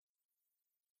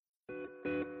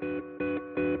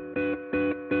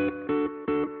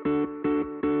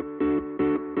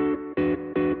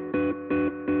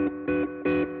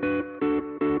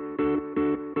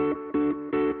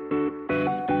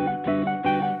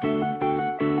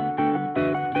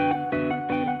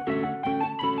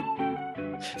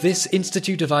This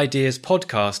Institute of Ideas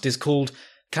podcast is called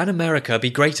Can America Be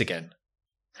Great Again?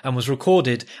 And was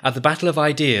recorded at the Battle of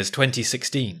Ideas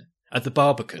 2016 at the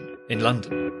Barbican in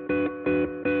London.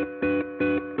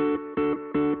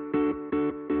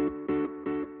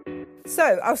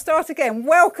 So, I'll start again.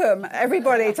 Welcome,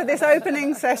 everybody, to this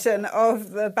opening session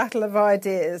of the Battle of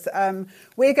Ideas.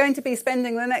 We're going to be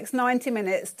spending the next 90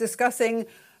 minutes discussing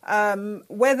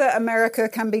whether America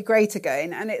can be great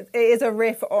again. And it is a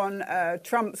riff on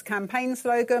Trump's campaign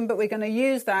slogan, but we're going to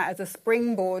use that as a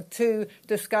springboard to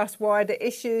discuss wider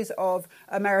issues of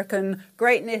American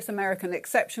greatness, American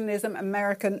exceptionalism,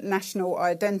 American national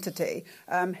identity.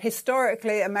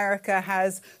 Historically, America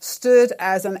has stood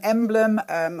as an emblem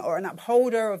or an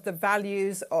upholder of the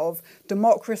values of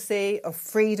democracy, of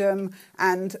freedom,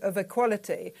 and of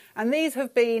equality. And these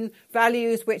have been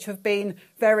values which have been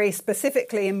very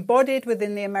specifically embodied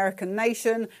within the American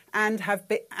nation and have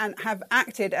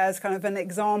acted as kind of an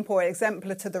example,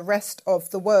 exemplar to the rest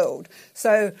of the world.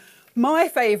 So my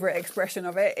favourite expression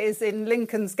of it is in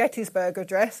Lincoln's Gettysburg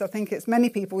Address. I think it's many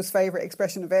people's favourite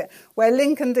expression of it, where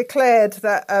Lincoln declared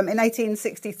that in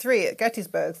 1863 at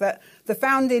Gettysburg that the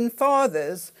founding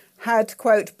fathers had,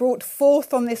 quote, brought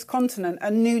forth on this continent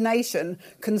a new nation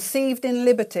conceived in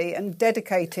liberty and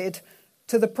dedicated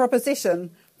to the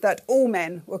proposition that all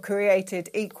men were created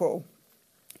equal.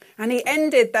 And he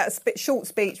ended that short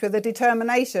speech with a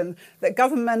determination that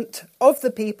government of the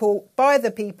people, by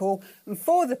the people, and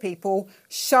for the people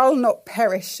shall not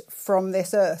perish from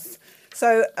this earth.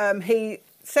 So he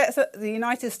sets the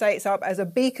United States up as a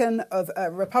beacon of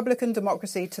Republican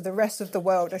democracy to the rest of the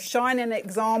world, a shining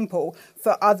example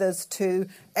for others to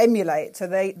emulate. So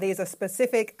these are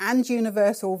specific and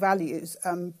universal values,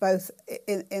 both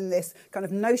in this kind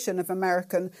of notion of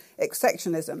American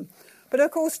exceptionalism. But of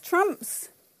course, Trump's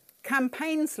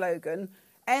campaign slogan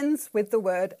ends with the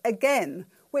word again,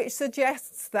 which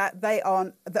suggests that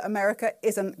that America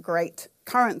isn't great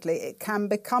currently. It can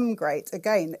become great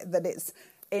again, that it's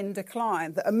in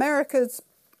decline. That Americans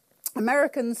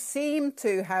seem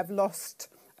to have lost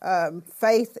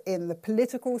faith in the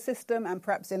political system and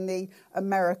perhaps in the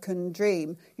American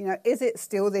dream. You know, is it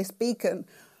still this beacon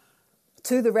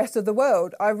to the rest of the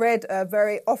world? I read a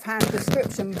very offhand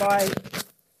description by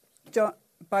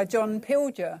John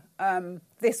Pilger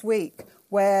this week,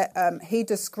 where he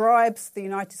describes the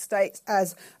United States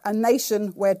as a nation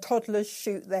where toddlers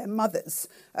shoot their mothers.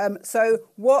 So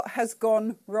what has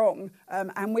gone wrong?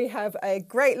 And we have a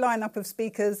great lineup of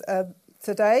speakers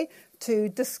today to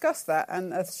discuss that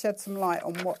and shed some light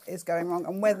on what is going wrong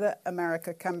and whether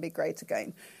America can be great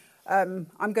again.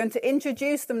 I'm going to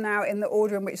introduce them now in the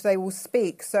order in which they will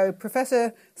speak. So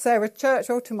Professor Sarah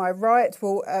Churchill, to my right,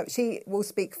 she will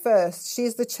speak first. She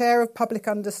is the Chair of Public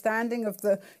Understanding of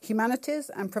the Humanities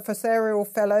and Professorial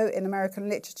Fellow in American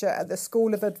Literature at the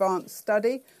School of Advanced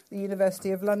Study, the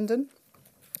University of London.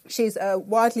 She's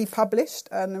widely published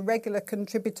and a regular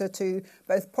contributor to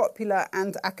both popular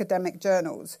and academic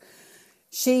journals.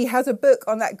 She has a book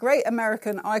on that great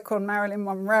American icon, Marilyn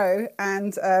Monroe,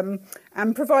 and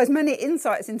provides many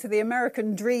insights into the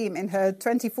American dream in her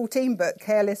 2014 book,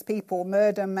 Careless People,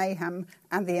 Murder, Mayhem,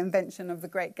 and the Invention of the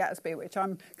Great Gatsby, which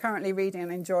I'm currently reading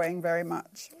and enjoying very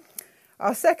much.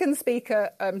 Our second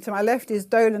speaker to my left is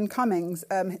Dolan Cummings.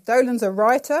 Dolan's a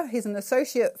writer. He's an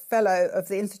associate fellow of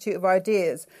the Institute of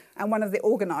Ideas and one of the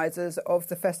organisers of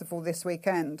the festival this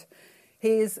weekend.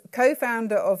 He is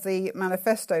co-founder of the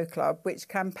Manifesto Club, which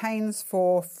campaigns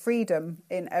for freedom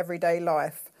in everyday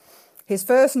life. His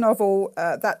first novel,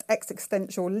 That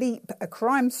Existential Leap, A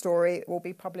Crime Story, will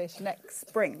be published next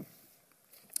spring.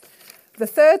 The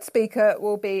third speaker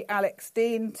will be Alex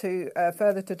Dean,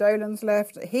 further to Dolan's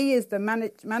left. He is the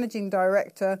managing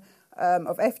director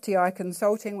of FTI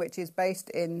Consulting, which is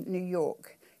based in New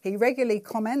York. He regularly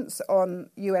comments on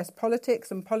US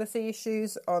politics and policy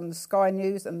issues on Sky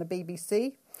News and the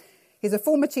BBC. He's a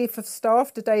former Chief of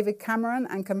Staff to David Cameron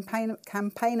and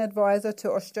campaign advisor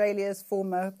to Australia's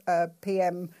former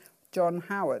PM John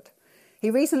Howard.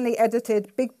 He recently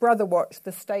edited Big Brother Watch,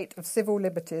 The State of Civil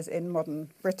Liberties in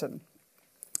Modern Britain.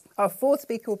 Our fourth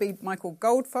speaker will be Michael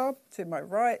Goldfarb, to my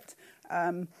right.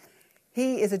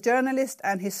 He is a journalist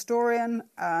and historian,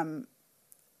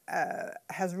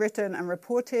 has written and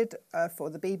reported for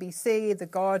the BBC, The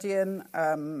Guardian,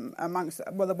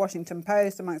 the Washington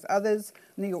Post, amongst others,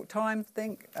 New York Times, I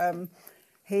think.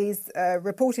 He's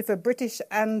reported for British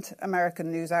and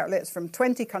American news outlets from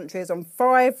 20 countries on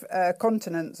 5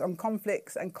 continents on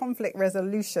conflicts and conflict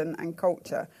resolution and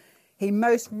culture. He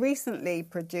most recently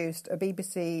produced a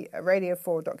BBC Radio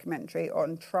 4 documentary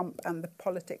on Trump and the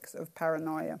politics of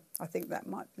paranoia. I think that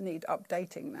might need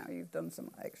updating now. You've done some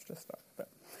extra stuff.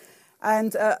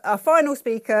 And our final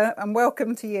speaker, and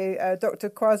welcome to you,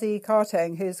 Dr. Kwasi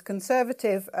Kwarteng, who's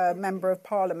Conservative Member of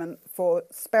Parliament for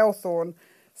Spelthorne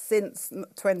since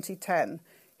 2010.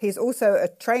 He's also a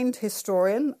trained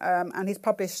historian, and he's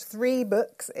published 3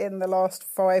 books in the last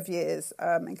 5 years,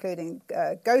 including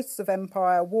Ghosts of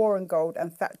Empire, War and Gold,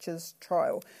 and Thatcher's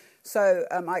Trial. So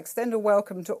I extend a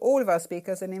welcome to all of our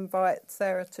speakers and invite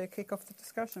Sarah to kick off the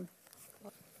discussion.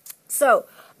 So,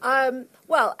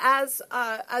 well, as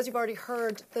you've already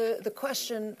heard, the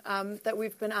question that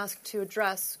we've been asked to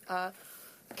address,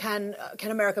 can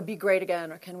America be great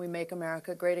again, or can we make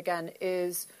America great again,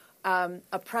 is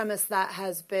a premise that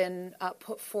has been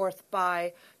put forth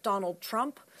by Donald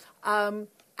Trump. And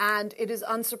it is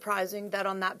unsurprising that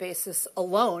on that basis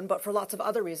alone, but for lots of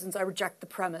other reasons, I reject the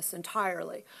premise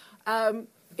entirely.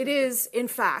 It is, in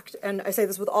fact, and I say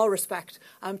this with all respect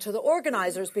to the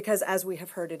organizers, because as we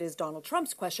have heard, it is Donald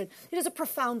Trump's question, it is a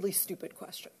profoundly stupid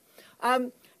question.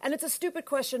 And it's a stupid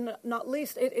question, not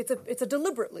least, it's a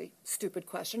deliberately stupid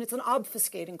question. It's an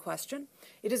obfuscating question.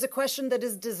 It is a question that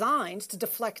is designed to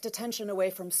deflect attention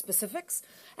away from specifics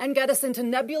and get us into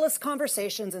nebulous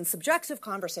conversations and subjective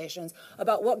conversations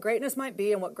about what greatness might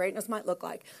be and what greatness might look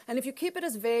like. And if you keep it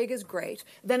as vague as great,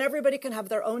 then everybody can have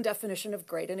their own definition of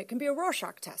great, and it can be a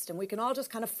Rorschach test, and we can all just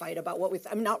kind of fight about what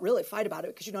not really fight about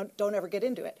it, because you don't ever get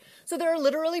into it. So there are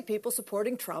literally people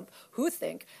supporting Trump who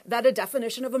think that a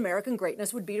definition of American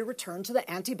greatness would be to return to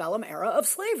the antebellum era of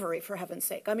slavery, for heaven's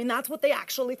sake. I mean, that's what they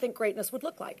actually think greatness would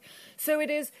look like. So it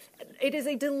is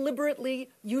a deliberately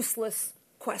useless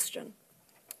question.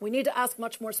 We need to ask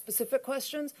much more specific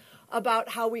questions about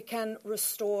how we can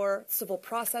restore civil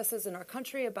processes in our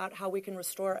country, about how we can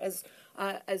restore,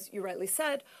 as you rightly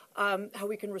said, how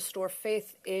we can restore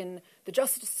faith in the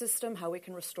justice system, how we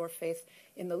can restore faith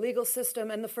in the legal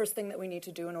system. And the first thing that we need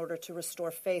to do in order to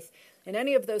restore faith in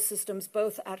any of those systems,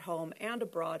 both at home and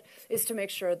abroad, is to make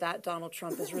sure that Donald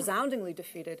Trump is resoundingly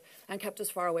defeated and kept as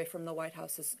far away from the White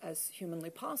House as humanly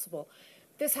possible.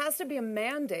 This has to be a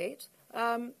mandate,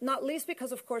 not least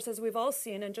because, of course, as we've all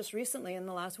seen, and just recently in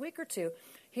the last week or two,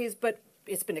 but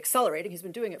it's been accelerating, he's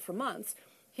been doing it for months,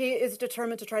 he is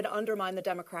determined to try to undermine the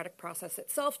democratic process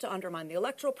itself, to undermine the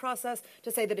electoral process,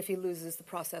 to say that if he loses, the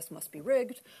process must be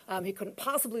rigged. He couldn't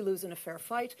possibly lose in a fair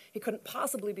fight. He couldn't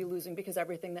possibly be losing because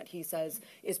everything that he says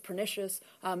is pernicious,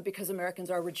 because Americans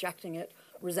are rejecting it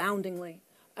resoundingly.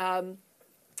 And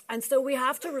so we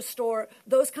have to restore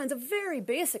those kinds of very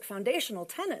basic foundational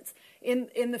tenets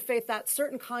in the faith that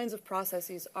certain kinds of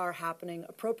processes are happening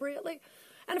appropriately.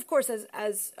 And of course,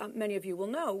 as many of you will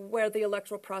know, where the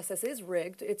electoral process is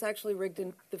rigged, it's actually rigged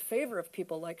in the favor of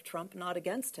people like Trump, not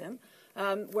against him.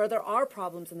 Where there are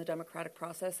problems in the democratic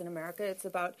process in America, it's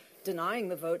about denying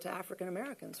the vote to African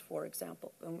Americans, for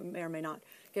example. And we may or may not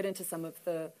get into some of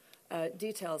the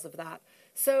details of that.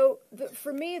 So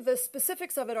for me, the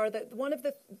specifics of it are that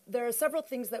there are several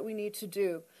things that we need to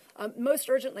do most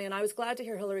urgently, and I was glad to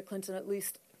hear Hillary Clinton at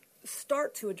least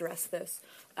start to address this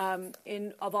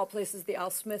in, of all places, the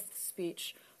Al Smith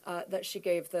speech that she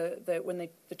gave when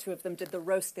the two of them did the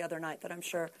roast the other night that I'm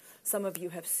sure some of you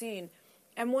have seen.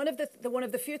 And one of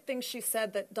the few things she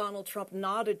said that Donald Trump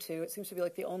nodded to, it seems to be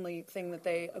like the only thing that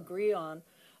they agree on,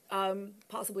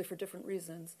 possibly for different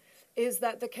reasons, is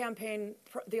that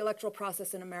the electoral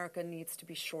process in America needs to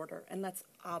be shorter. And that's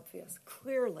obvious.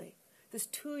 Clearly, this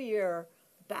 2-year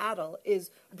battle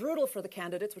is brutal for the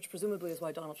candidates, which presumably is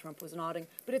why Donald Trump was nodding,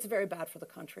 but it's very bad for the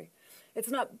country. It's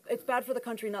bad for the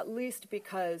country not least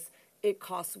because it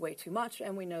costs way too much,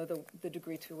 and we know the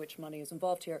degree to which money is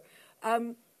involved here.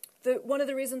 One of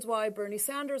the reasons why Bernie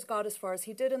Sanders got as far as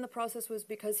he did in the process was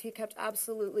because he kept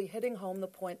absolutely hitting home the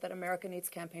point that America needs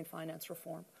campaign finance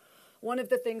reform. One of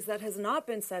the things that has not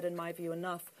been said, in my view,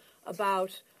 enough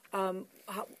about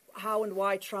how and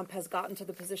why Trump has gotten to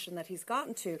the position that he's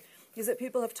gotten to is that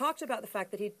people have talked about the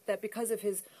fact that because of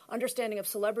his understanding of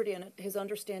celebrity and his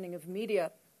understanding of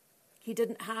media, he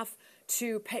didn't have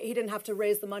to pay. He didn't have to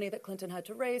raise the money that Clinton had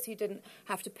to raise. He didn't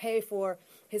have to pay for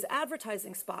his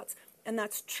advertising spots, and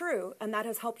that's true, and that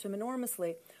has helped him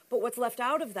enormously. But what's left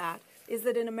out of that is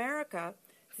that in America,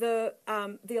 the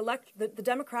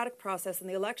democratic process and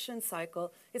the election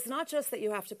cycle, it's not just that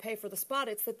you have to pay for the spot,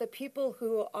 it's that the people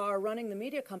who are running the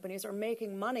media companies are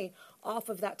making money off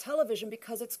of that television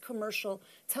because it's commercial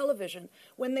television.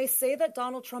 When they say that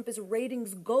Donald Trump is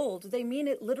ratings gold, they mean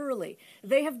it literally.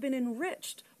 They have been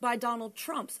enriched by Donald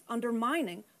Trump's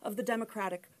undermining of the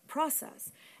democratic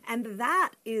process. And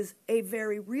that is a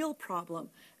very real problem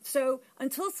So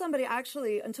until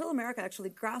America actually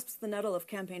grasps the nettle of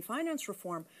campaign finance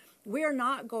reform, we are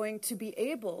not going to be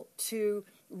able to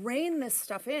rein this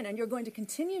stuff in. And you're going to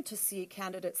continue to see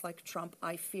candidates like Trump,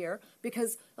 I fear,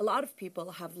 because a lot of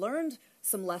people have learned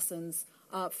some lessons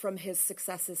from his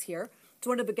successes here. It's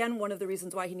one of the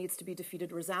reasons why he needs to be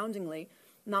defeated resoundingly,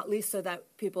 not least so that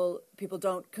people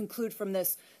don't conclude from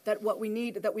this that what we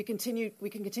need, that we can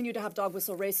continue to have dog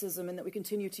whistle racism, and that we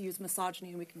continue to use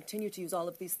misogyny, and we continue to use all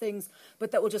of these things,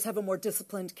 but that we'll just have a more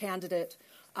disciplined candidate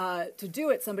to do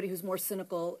it, somebody who's more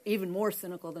cynical, even more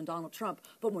cynical than Donald Trump,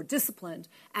 but more disciplined,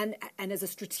 and is a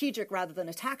strategic rather than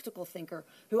a tactical thinker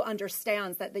who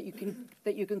understands that you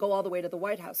can go all the way to the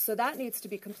White House. So that needs to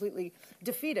be completely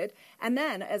defeated. And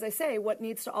then, as I say, what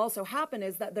needs to also happen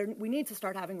is that we need to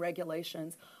start having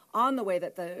regulations on the way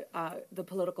that the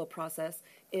political process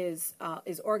is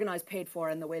organized, paid for,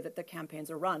 and the way that the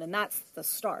campaigns are run. And that's the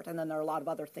start. And then there are a lot of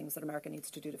other things that America needs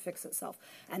to do to fix itself.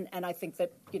 And I think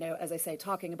that, as I say,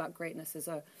 talking about greatness is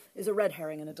a red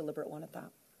herring, and a deliberate one at that.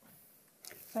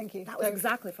 Thank you. That was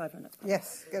exactly 5 minutes.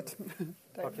 Yes, good.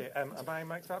 Okay, am I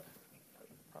mic'd up?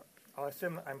 I'll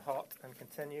assume that I'm hot and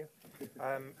continue.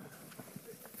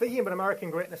 Thinking about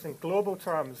American greatness in global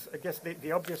terms, I guess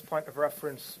the obvious point of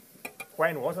reference,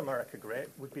 when was America great,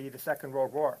 would be the Second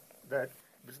World War. That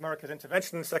it was America's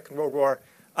intervention in the Second World War,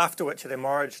 after which it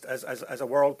emerged as a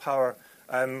world power,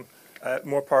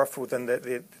 more powerful than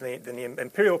the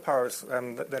imperial powers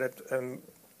that had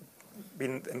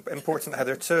been important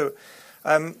hitherto.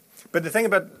 But the thing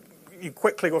about, you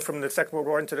quickly go from the Second World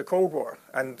War into the Cold War,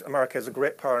 and America is a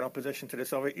great power in opposition to the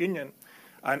Soviet Union.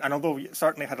 And although it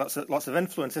certainly had lots of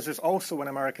influence, this is also when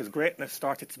America's greatness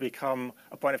started to become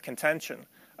a point of contention.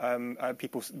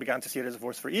 People began to see it as a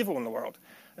force for evil in the world.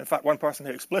 In fact, one person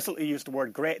who explicitly used the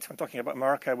word great when talking about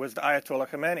America was the Ayatollah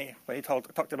Khomeini, when he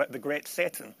talked about the great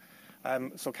Satan.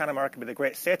 So can America be the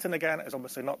great Satan again is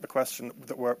obviously not the question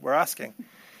that we're asking.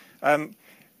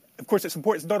 Of course, it's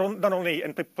important not only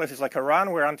in places like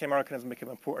Iran, where anti-Americanism became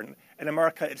important. In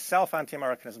America itself,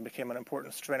 anti-Americanism became an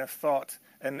important strain of thought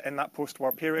in that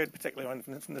post-war period, particularly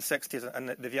in the 60s and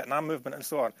the Vietnam movement and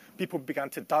so on. People began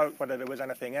to doubt whether there was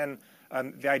anything in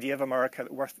the idea of America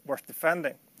worth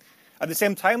defending. At the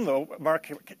same time, though,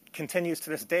 America continues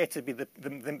to this day to be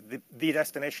the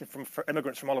destination for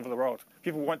immigrants from all over the world.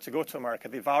 People want to go to America.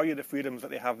 They value the freedoms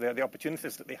that they have there, the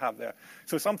opportunities that they have there.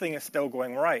 So something is still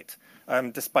going right,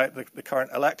 despite the current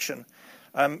election.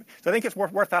 So I think it's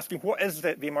worth asking, what is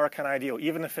the American ideal,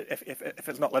 even if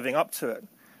it's not living up to it?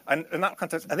 And in that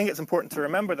context, I think it's important to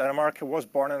remember that America was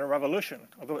born in a revolution.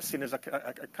 Although it's seen as a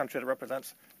country that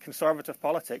represents conservative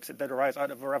politics, it did arise out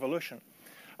of a revolution.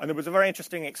 And there was a very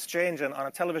interesting exchange on a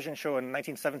television show in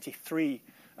 1973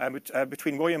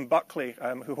 between William Buckley,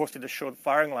 who hosted the show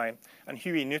Firing Line, and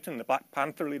Huey Newton, the Black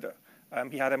Panther leader.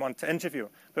 He had him on to interview.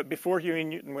 But before Huey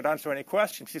Newton would answer any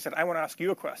questions, he said, "I want to ask you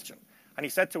a question." And he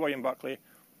said to William Buckley,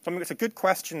 something that's a good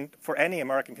question for any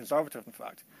American conservative, in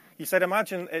fact. He said,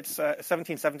 imagine it's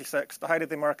 1776, the height of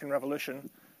the American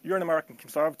Revolution. You're an American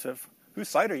conservative. Whose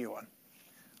side are you on?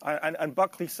 And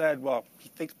Buckley said, well, he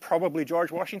thinks probably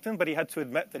George Washington, but he had to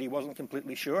admit that he wasn't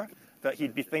completely sure, that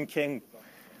he'd be thinking,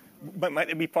 might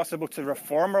it be possible to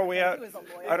reform our way out?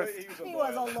 He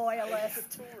was a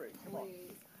loyalist.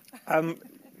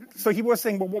 So he was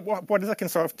saying, well, what is a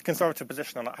conservative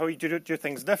position on that? How do you do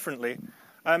things differently?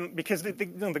 Because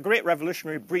the great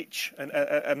revolutionary breach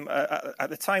at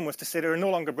the time was to say there are no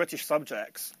longer British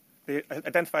subjects. They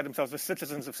identified themselves as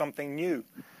citizens of something new.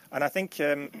 And I think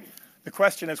the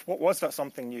question is, what was that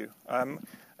something new?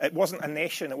 It wasn't a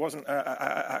nation. It wasn't,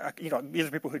 these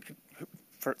are people who,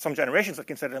 for some generations, had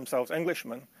considered themselves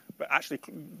Englishmen, but actually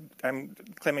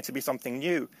claiming to be something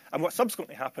new. And what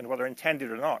subsequently happened, whether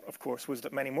intended or not, of course, was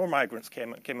that many more migrants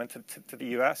came into the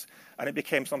US, and it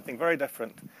became something very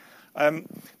different.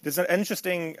 There's an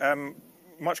interesting,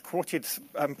 much quoted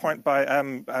point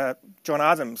by John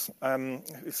Adams,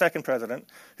 the second president,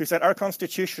 who said, our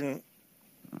Constitution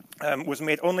was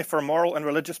made only for moral and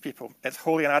religious people. It's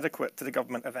wholly inadequate to the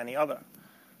government of any other.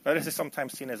 Now, this is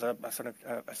sometimes seen as a kind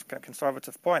of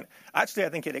conservative point. Actually, I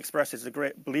think it expresses a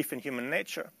great belief in human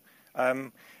nature,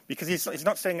 because he's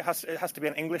not saying it has to be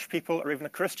an English people or even a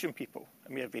Christian people.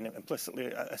 It may have been implicitly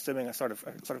assuming a sort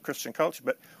of Christian culture.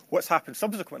 But what's happened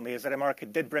subsequently is that America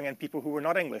did bring in people who were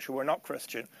not English, who were not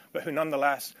Christian, but who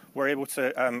nonetheless were able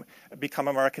to become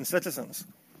American citizens.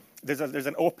 There's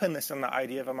an openness in the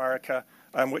idea of America,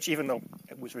 which, even though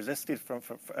it was resisted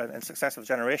in successive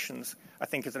generations, I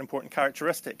think is an important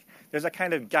characteristic. There's a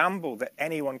kind of gamble that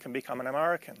anyone can become an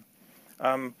American.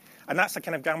 And that's a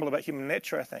kind of gamble about human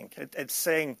nature, I think. It's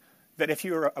saying that if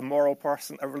you're a moral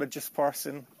person, a religious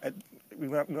person, we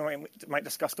might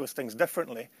discuss those things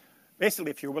differently.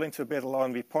 Basically, if you're willing to obey the law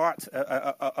and be part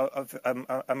of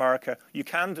America, you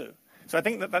can do. So I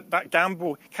think that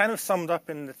gamble kind of summed up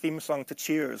in the theme song to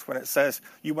Cheers when it says,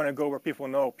 you want to go where people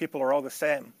know, people are all the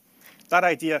same. That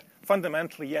idea,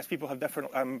 fundamentally, yes, people have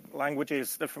different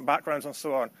languages, different backgrounds and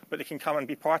so on, but they can come and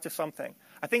be part of something.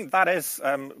 I think that is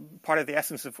part of the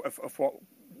essence of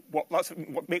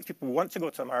what makes people want to go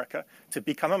to America, to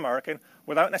become American,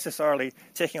 without necessarily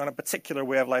taking on a particular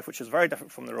way of life, which is very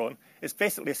different from their own. It's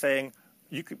basically saying,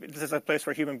 this is a place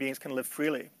where human beings can live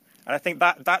freely. And I think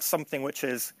that's something which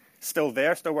is still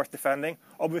there, still worth defending.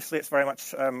 Obviously, it's very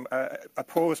much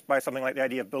opposed by something like the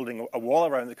idea of building a wall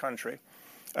around the country.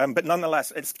 But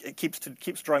nonetheless, it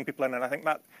keeps drawing people in. And I think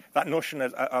that notion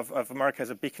of America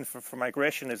as a beacon for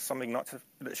migration is something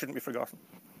that shouldn't be forgotten.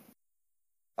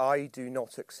 I do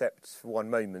not accept for one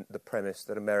moment the premise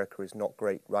that America is not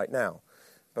great right now.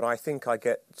 But I think I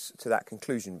get to that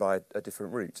conclusion by a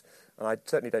different route. And I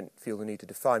certainly don't feel the need to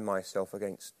define myself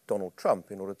against Donald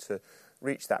Trump in order to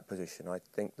reach that position. I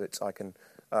think that I can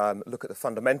look at the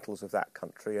fundamentals of that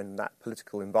country and that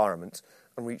political environment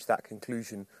and reach that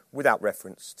conclusion without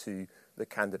reference to the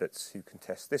candidates who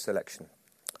contest this election.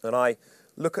 And I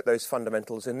look at those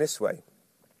fundamentals in this way.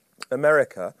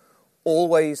 America,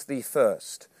 always the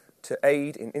first to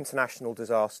aid in international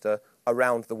disaster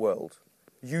around the world,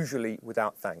 usually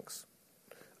without thanks.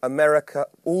 America,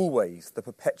 always the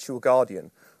perpetual guardian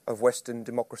of Western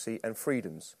democracy and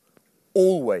freedoms,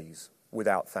 always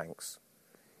without thanks.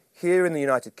 Here in the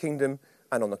United Kingdom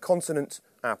and on the continent,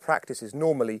 our practice is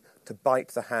normally to bite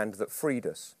the hand that freed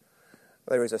us.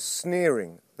 There is a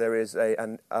sneering, there is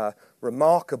a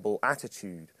remarkable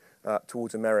attitude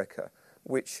towards America,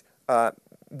 which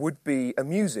would be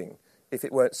amusing if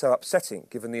it weren't so upsetting,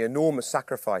 given the enormous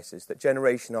sacrifices that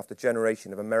generation after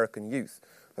generation of American youth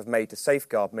have made to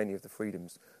safeguard many of the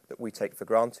freedoms that we take for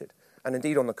granted. And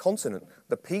indeed, on the continent,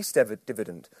 the peace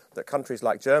dividend that countries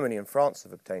like Germany and France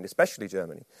have obtained, especially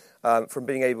Germany, from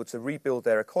being able to rebuild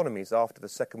their economies after the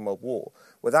Second World War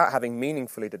without having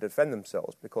meaningfully to defend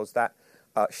themselves, because that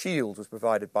shield was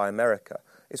provided by America,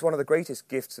 is one of the greatest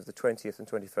gifts of the 20th and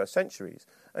 21st centuries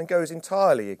and goes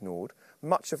entirely ignored.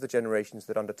 Much of the generations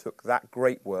that undertook that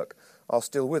great work are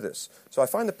still with us. So I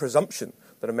find the presumption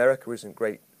that America isn't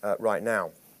great right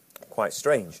now quite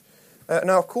strange.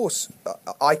 Now, of course,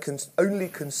 I can only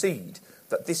concede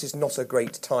that this is not a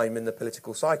great time in the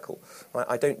political cycle.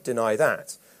 I don't deny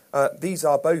that. These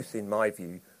are both, in my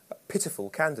view, pitiful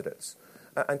candidates.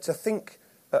 And to think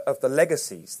of the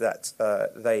legacies that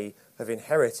they have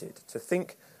inherited, to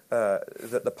think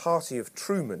that the party of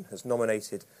Truman has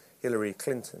nominated Hillary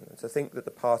Clinton, and to think that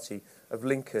the party of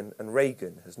Lincoln and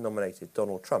Reagan has nominated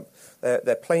Donald Trump.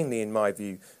 They're plainly, in my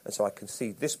view, and so I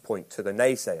concede this point to the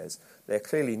naysayers, they're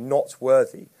clearly not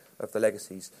worthy of the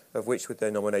legacies of which, with their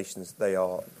nominations, they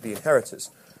are the inheritors.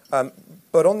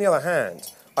 But on the other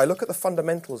hand, I look at the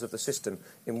fundamentals of the system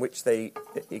in which they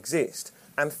exist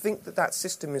and think that that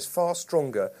system is far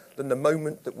stronger than the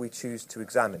moment that we choose to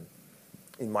examine.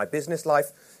 In my business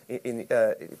life,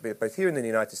 both here in the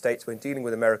United States, when dealing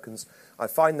with Americans, I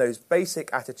find those basic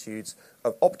attitudes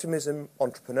of optimism,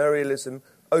 entrepreneurialism,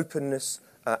 openness,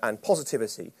 and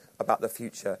positivity about the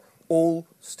future all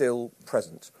still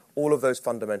present. All of those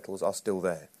fundamentals are still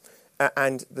there.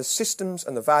 And the systems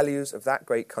and the values of that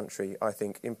great country, I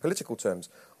think, in political terms,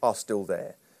 are still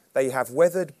there. They have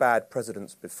weathered bad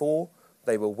presidents before.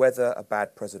 They will weather a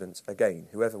bad president again,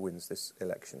 whoever wins this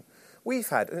election. We've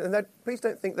had, and please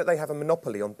don't think that they have a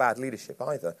monopoly on bad leadership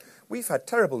either. We've had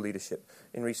terrible leadership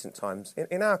in recent times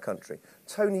in our country.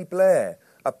 Tony Blair,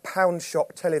 a pound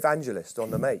shop televangelist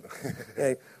on the make.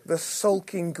 The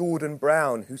sulking Gordon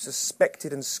Brown, who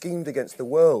suspected and schemed against the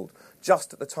world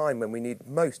just at the time when we need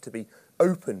most to be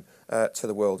open to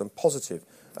the world and positive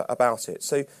about it.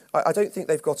 So I don't think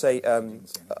they've got a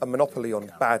monopoly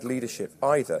on bad leadership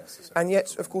either. And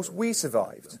yet, of course, we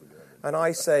survived. And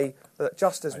I say that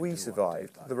just as we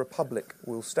survived, the Republic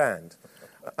will stand.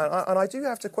 And I do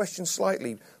have to question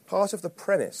slightly part of the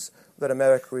premise that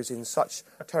America is in such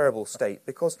a terrible state,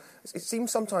 because it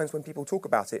seems sometimes when people talk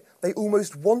about it, they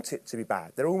almost want it to be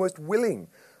bad. They're almost willing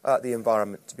the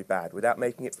environment to be bad without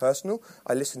making it personal.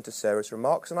 I listen to Sarah's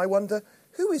remarks and I wonder,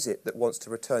 who is it that wants to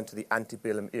return to the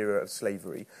antebellum era of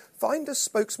slavery? Find a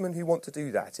spokesman who want to do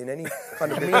that in any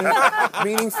kind of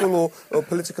meaningful or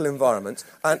political environment.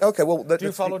 And okay, well, do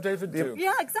you follow David Duke?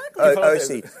 Yeah, exactly. I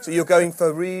see. So you're going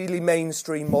for really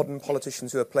mainstream modern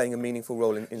politicians who are playing a meaningful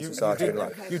role in society and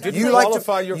life. You didn't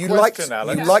qualify your question,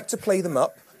 Alex. You like to play them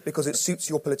up. because it suits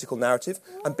your political narrative,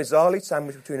 and bizarrely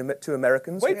sandwiched between two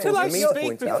Americans. Wait till I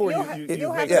speak before you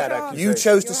make that accusation. You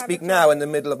chose to speak now in the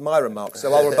middle of my remarks,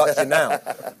 so I'll rebut you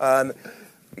now.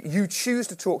 You choose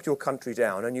to talk your country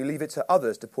down, and you leave it to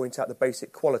others to point out the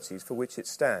basic qualities for which it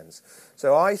stands.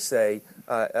 So I say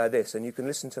this, and you can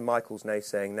listen to Michael's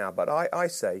naysaying now, but I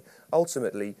say,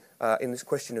 ultimately, in this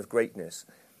question of greatness,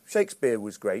 Shakespeare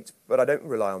was great, but I don't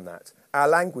rely on that. Our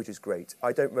language is great.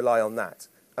 I don't rely on that.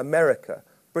 America,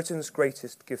 Britain's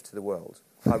greatest gift to the world.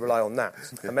 I rely on that.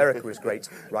 America is great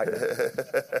right now.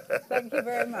 Thank you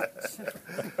very much.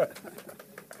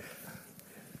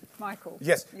 Michael,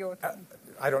 yes, your turn.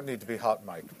 I don't need to be hot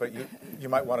mic'd, but you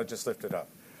might want to just lift it up.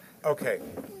 Okay.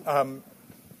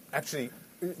 Actually,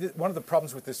 one of the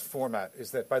problems with this format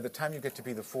is that by the time you get to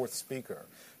be the fourth speaker,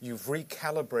 you've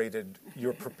recalibrated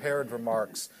your prepared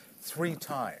remarks 3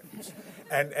 times.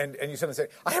 And you suddenly say,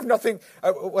 I have nothing,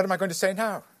 what am I going to say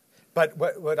now? But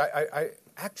what I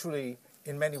actually,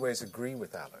 in many ways, agree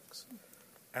with Alex.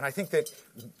 And I think that,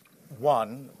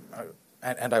 one,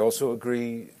 and I also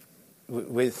agree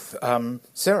with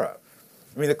Sarah.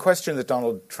 I mean, the question that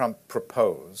Donald Trump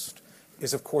proposed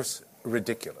is, of course,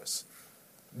 ridiculous.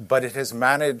 But it has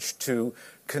managed to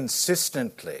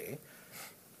consistently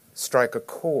strike a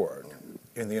chord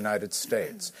in the United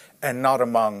States, and not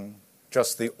among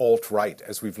just the alt-right,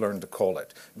 as we've learned to call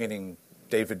it, meaning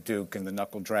David Duke and the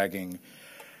knuckle-dragging,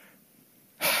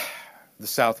 the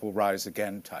South will rise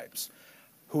again types,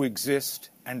 who exist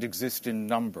and exist in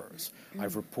numbers.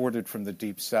 I've reported from the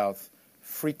Deep South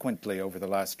frequently over the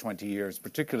last 20 years,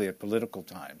 particularly at political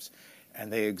times,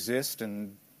 and they exist,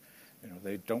 and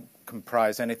they don't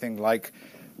comprise anything like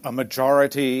a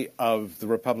majority of the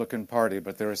Republican Party,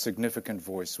 but they're a significant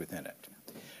voice within it.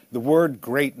 The word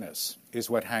greatness is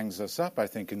what hangs us up, I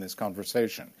think, in this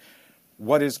conversation.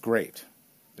 What is great?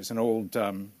 There's an old,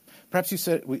 perhaps you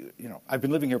said, I've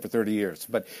been living here for 30 years,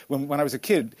 but when I was a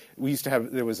kid,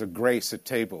 there was a grace at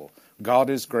table. God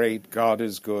is great, God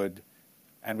is good,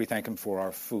 and we thank him for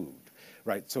our food,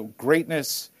 right? So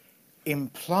greatness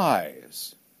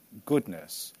implies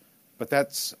goodness, but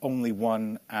that's only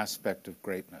one aspect of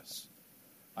greatness.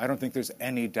 I don't think there's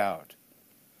any doubt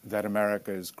that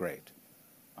America is great.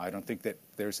 I don't think that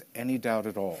there's any doubt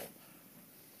at all.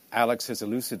 Alex has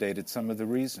elucidated some of the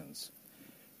reasons.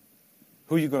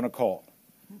 Who are you going to call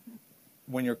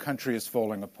when your country is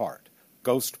falling apart?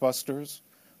 Ghostbusters?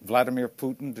 Vladimir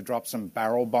Putin to drop some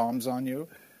barrel bombs on you?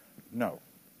 No.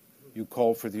 You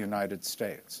call for the United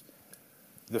States.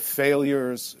 The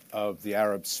failures of the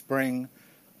Arab Spring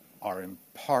are in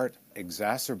part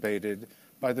exacerbated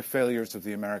by the failures of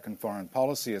the American foreign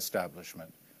policy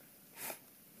establishment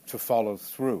to follow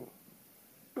through.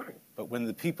 But when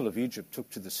the people of Egypt took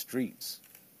to the streets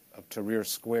of Tahrir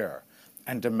Square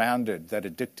and demanded that a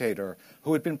dictator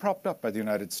who had been propped up by the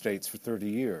United States for 30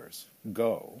 years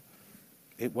go,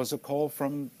 it was a call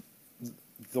from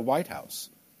the White House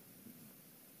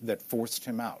that forced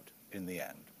him out in the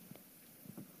end.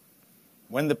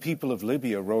 When the people of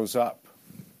Libya rose up,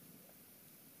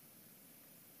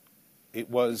 it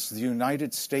was the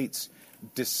United States'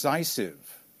 decisive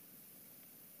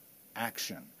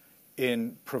action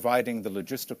in providing the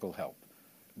logistical help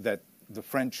that the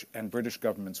French and British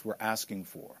governments were asking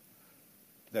for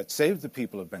that saved the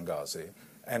people of Benghazi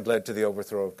and led to the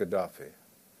overthrow of Gaddafi.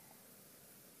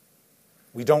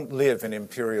 We don't live in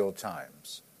imperial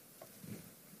times.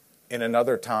 In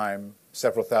another time,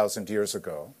 several thousand years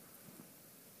ago,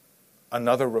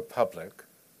 another republic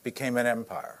became an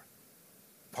empire,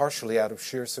 partially out of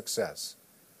sheer success.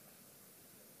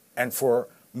 And for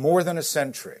more than a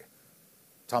century,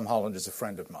 Tom Holland is a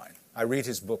friend of mine. I read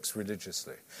his books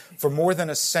religiously. For more than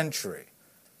a century,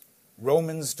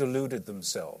 Romans deluded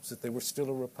themselves that they were still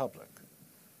a republic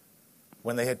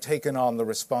when they had taken on the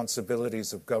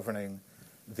responsibilities of governing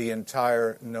the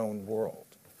entire known world,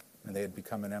 and they had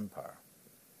become an empire.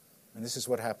 And this is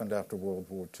what happened after World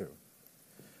War II.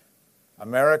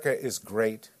 America is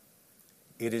great.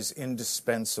 It is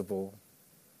indispensable.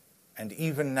 And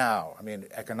even now,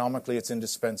 economically it's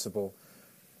indispensable.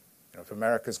 If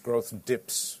America's growth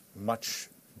dips much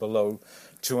below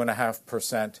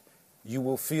 2.5%, you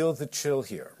will feel the chill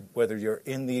here, whether you're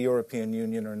in the European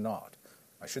Union or not.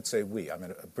 I should say we. I'm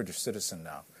a British citizen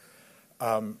now.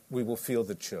 We will feel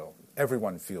the chill.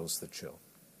 Everyone feels the chill.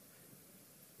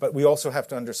 But we also have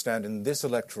to understand in this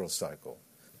electoral cycle,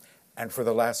 and for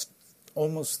the last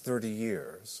almost 30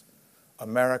 years,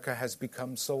 America has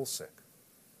become soul-sick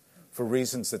for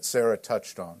reasons that Sarah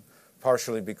touched on,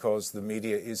 partially because the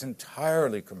media is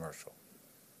entirely commercial,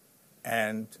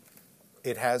 and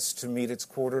it has to meet its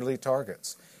quarterly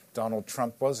targets. Donald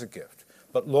Trump was a gift.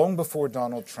 But long before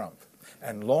Donald Trump,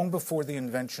 and long before the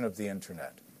invention of the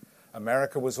internet,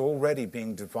 America was already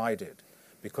being divided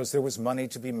because there was money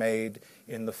to be made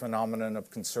in the phenomenon of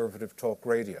conservative talk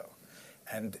radio.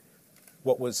 And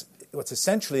what's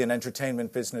essentially an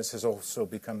entertainment business has also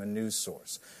become a news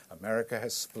source. America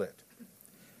has split.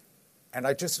 And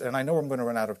I know I'm going to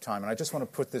run out of time, and I just want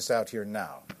to put this out here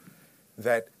now,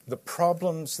 that the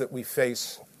problems that we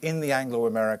face in the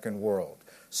Anglo-American world,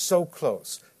 so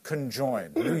close,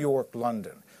 conjoined, New York,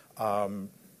 London,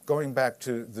 going back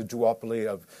to the duopoly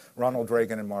of Ronald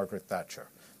Reagan and Margaret Thatcher,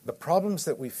 the problems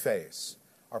that we face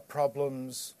are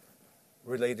problems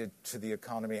related to the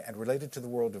economy and related to the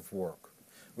world of work,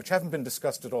 which haven't been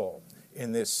discussed at all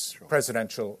in this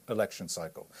presidential election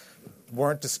cycle,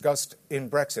 weren't discussed in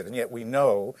Brexit. And yet we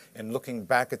know, in looking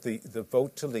back at the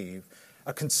vote to leave,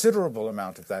 a considerable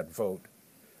amount of that vote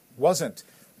wasn't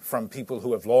from people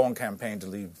who have long campaigned to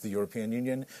leave the European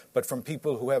Union, but from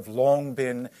people who have long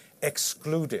been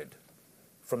excluded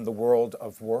from the world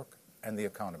of work and the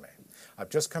economy. I've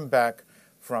just come back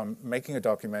from making a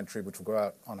documentary which will go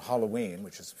out on Halloween,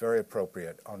 which is very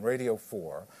appropriate, on Radio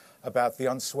 4, about the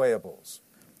unswayables,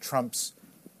 Trump's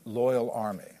loyal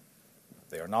army.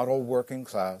 They are not all working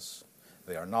class.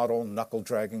 They are not all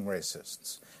knuckle-dragging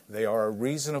racists. They are a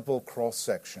reasonable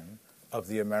cross-section of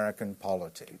the American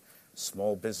polity.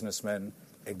 Small businessmen,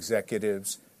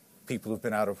 executives, people who've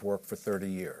been out of work for 30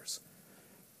 years.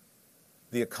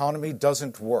 The economy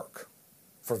doesn't work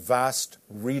for vast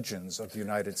regions of the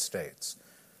United States.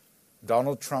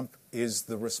 Donald Trump is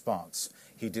the response.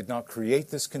 He did not create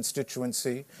this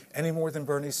constituency any more than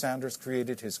Bernie Sanders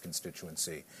created his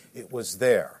constituency. It was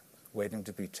there, waiting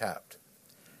to be tapped.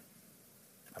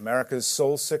 America's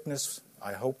soul sickness,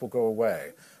 I hope, will go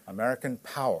away. American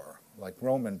power, like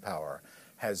Roman power,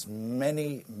 has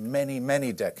many, many,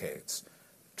 many decades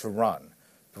to run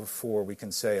before we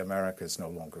can say America is no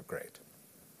longer great.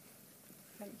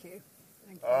 Thank you.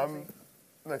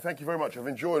 No, thank you very much. I've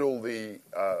enjoyed all the,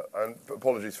 and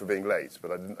apologies for being late,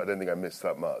 but I don't think I missed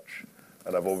that much.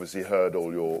 And I've obviously heard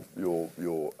all your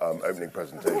opening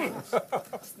presentations.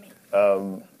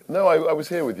 No, I was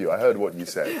here with you. I heard what you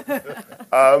said.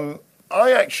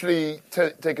 I actually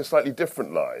take a slightly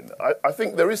different line. I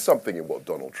think there is something in what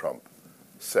Donald Trump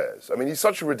says. I mean, he's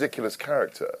such a ridiculous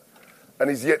character, and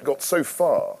he's yet got so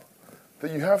far that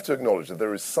you have to acknowledge that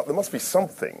there must be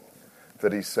something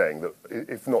that he's saying that,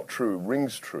 if not true,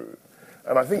 rings true.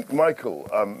 And I think Michael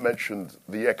mentioned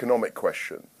the economic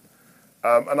question.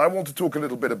 And I want to talk a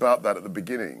little bit about that at the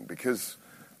beginning, because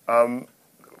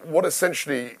what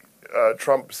essentially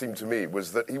Trump seemed to me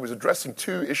was that he was addressing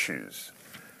two issues,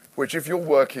 which if you're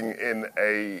working in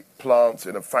a plant,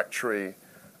 in a factory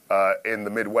in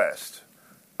the Midwest,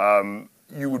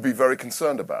 you would be very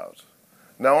concerned about.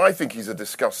 Now, I think he's a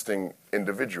disgusting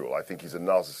individual. I think he's a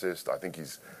narcissist. I think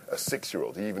he's a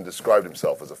 6-year-old. He even described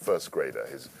himself as a first grader.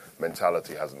 His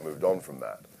mentality hasn't moved on from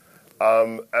that.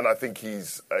 And I think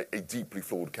he's a deeply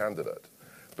flawed candidate.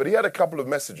 But he had a couple of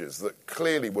messages that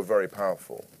clearly were very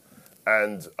powerful.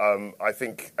 And I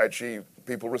think actually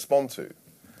people respond to.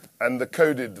 And the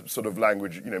coded sort of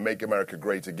language, make America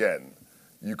great again,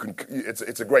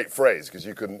 it's a great phrase because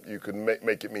you can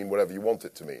make it mean whatever you want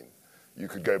it to mean. You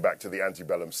could go back to the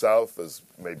antebellum South, as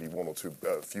maybe one or two,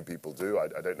 few people do. I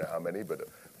don't know how many, but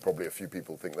probably a few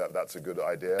people think that that's a good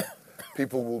idea.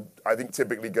 People will, I think,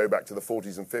 typically go back to the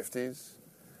 40s and 50s.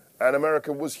 And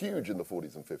America was huge in the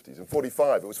 40s and 50s. In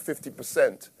 45, it was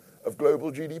 50% of global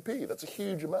GDP. That's a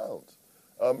huge amount.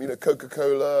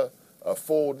 Coca-Cola,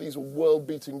 Ford, these were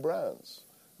world-beating brands.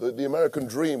 The American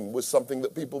dream was something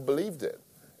that people believed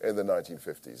in the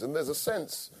 1950s. And there's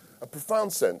a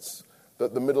profound sense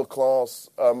that the middle class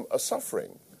are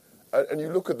suffering. And you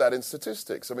look at that in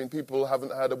statistics. I mean, people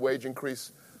haven't had a wage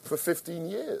increase for 15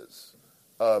 years,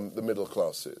 the middle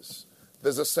classes.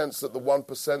 There's a sense that the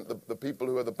 1%, the people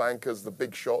who are the bankers, the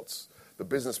big shots, the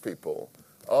business people,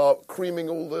 are creaming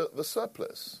all the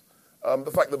surplus.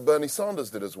 The fact that Bernie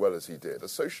Sanders did as well as he did, a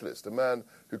socialist, a man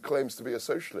who claims to be a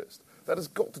socialist, that has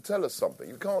got to tell us something.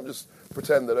 You can't just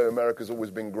pretend that, America's always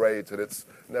been great and it's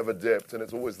never dipped and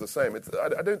it's always the same.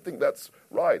 I don't think that's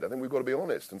right. I think we've got to be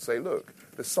honest and say, look,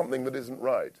 there's something that isn't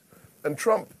right. And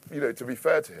Trump, to be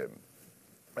fair to him,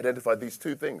 identified these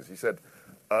two things. He said,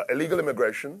 illegal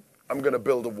immigration, I'm going to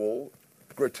build a wall,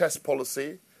 grotesque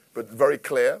policy, but very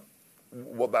clear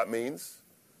what that means.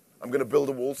 I'm going to build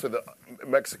a wall so that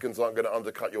Mexicans aren't going to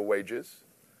undercut your wages.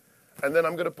 And then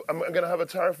I'm going to have a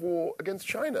tariff war against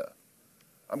China.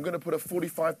 I'm going to put a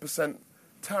 45%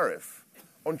 tariff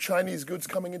on Chinese goods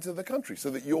coming into the country so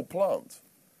that your plant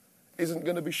isn't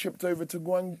going to be shipped over to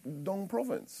Guangdong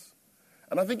province.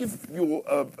 And I think if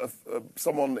you're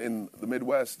someone in the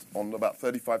Midwest on about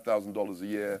 $35,000 a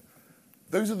year,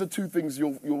 those are the two things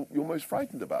you're most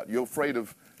frightened about. You're afraid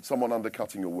of someone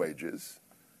undercutting your wages,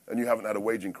 and you haven't had a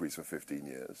wage increase for 15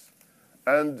 years.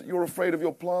 And you're afraid of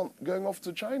your plant going off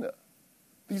to China.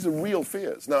 These are real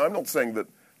fears. Now, I'm not saying that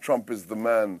Trump is the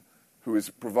man who is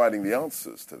providing the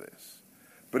answers to this,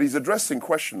 but he's addressing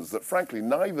questions that, frankly,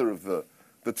 neither of the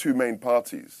two main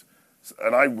parties,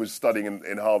 and I was studying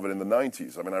in Harvard in the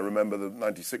 90s. I mean, I remember the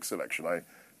 96 election. I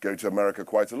go to America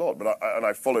quite a lot, but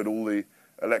I followed all the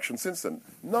elections since then.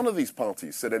 None of these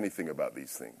parties said anything about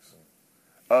these things.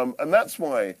 And that's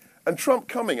why, and Trump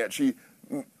coming actually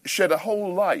shed a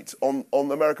whole light on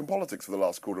American politics for the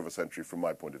last quarter of a century from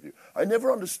my point of view. I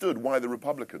never understood why the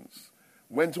Republicans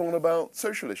went on about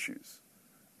social issues,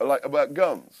 like about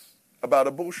guns, about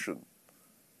abortion,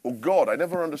 or God. I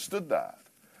never understood that.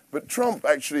 But Trump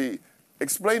actually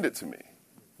explained it to me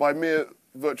by mere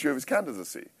virtue of his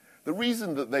candidacy. The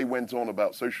reason that they went on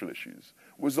about social issues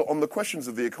was that on the questions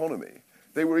of the economy,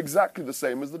 they were exactly the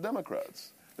same as the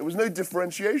Democrats. There was no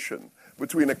differentiation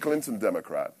between a Clinton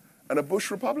Democrat and a Bush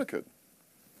Republican.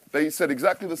 They said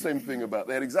exactly the same thing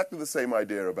they had exactly the same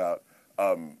idea about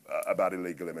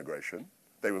illegal immigration.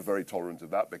 They were very tolerant of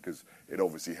that because it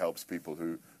obviously helps people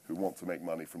who want to make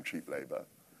money from cheap labor.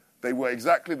 They were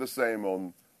exactly the same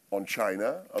on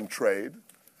China, on trade.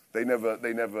 They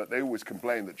always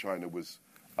complained that China was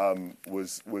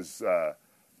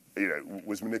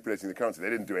manipulating the currency. They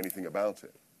didn't do anything about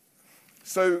it.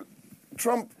 So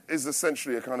Trump is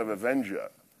essentially a kind of avenger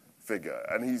figure,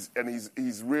 and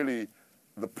he's really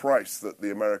the price that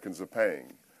the Americans are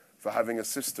paying for having a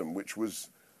system which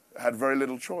had very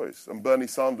little choice. And Bernie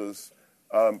Sanders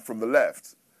from the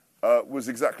left was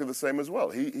exactly the same as well.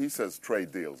 He says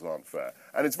trade deals aren't fair.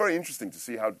 And it's very interesting to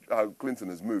see how Clinton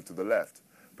has moved to the left,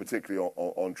 particularly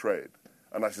on trade.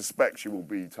 And I suspect she will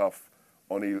be tough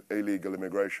on illegal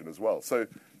immigration as well. So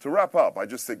to wrap up, I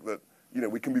just think that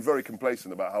we can be very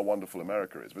complacent about how wonderful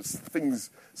America is, but things,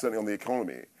 certainly on the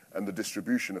economy and the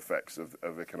distribution effects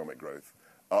of economic growth,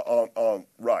 aren't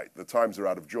right. The times are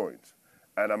out of joint.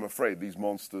 And I'm afraid these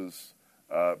monsters,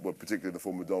 particularly the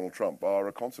form of Donald Trump, are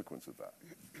a consequence of that.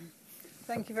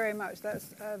 Thank you very much.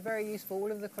 That's very useful,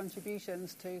 all of the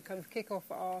contributions to kind of kick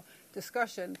off our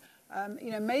discussion.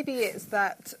 Maybe it's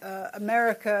that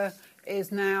America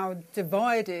is now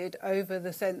divided over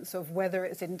the sense of whether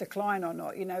it's in decline or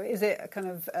not. Is it a kind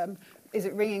of is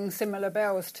it ringing similar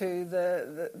bells to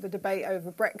the debate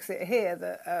over Brexit here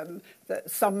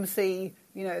that some see,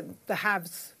 the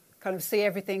haves kind of see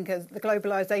everything as the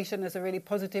globalization as a really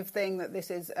positive thing, that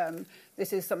this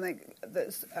is something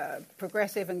that's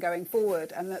progressive and going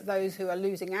forward, and that those who are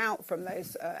losing out from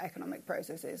those economic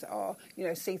processes are,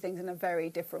 see things in a very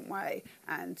different way,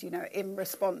 and, in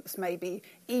response maybe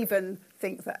even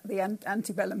think that the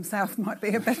antebellum South might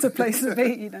be a better place to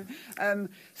be,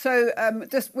 So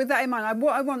just with that in mind,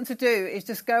 what I want to do is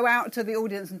just go out to the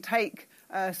audience and take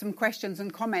some questions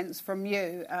and comments from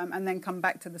you, and then come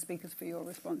back to the speakers for your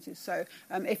responses. So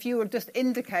if you would just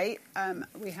indicate,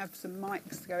 we have some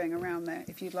mics going around there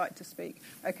if you'd like to speak.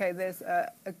 Okay, there's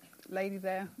a lady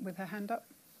there with her hand up.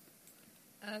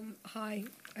 Hi,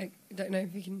 I don't know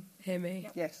if you can hear me.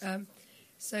 Yes.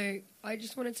 So I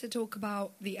just wanted to talk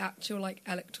about the actual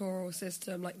electoral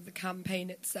system, the campaign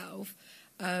itself.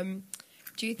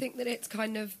 Do you think that it's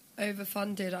kind of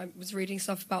overfunded? I was reading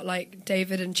stuff about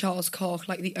David and Charles Koch,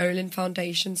 the Olin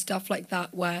Foundation, stuff like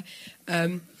that, where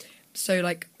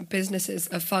businesses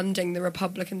are funding the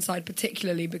Republican side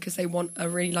particularly because they want a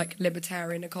really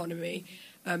libertarian economy.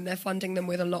 They're funding them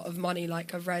with a lot of money.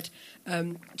 I've read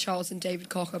Charles and David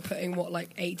Koch are putting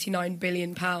 £89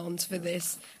 billion for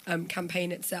this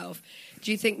campaign itself.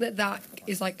 Do you think that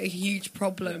is a huge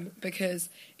problem because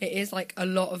it is a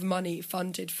lot of money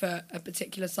funded for a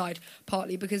particular side,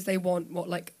 partly because they want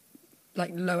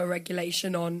lower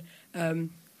regulation on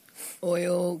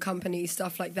oil companies,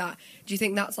 stuff like that? Do you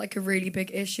think that's a really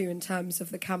big issue in terms of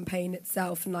the campaign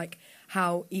itself and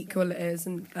how equal it is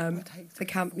and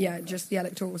just the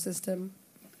electoral system?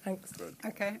 Thanks.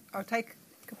 Okay, I'll take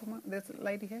a couple more. There's a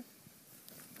lady here.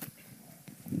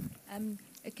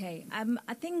 Okay,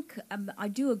 I think I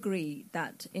do agree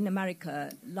that in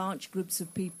America, large groups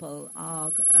of people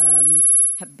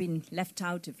have been left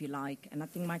out, if you like, and I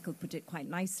think Michael put it quite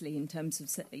nicely in terms of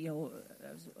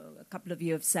a couple of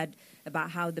you have said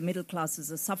about how the middle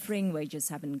classes are suffering, wages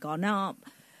haven't gone up,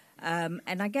 and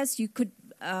I guess you could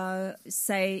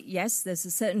say, yes, there's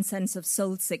a certain sense of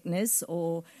soul sickness,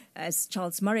 or as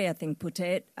Charles Murray, I think, put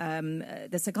it,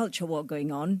 there's a culture war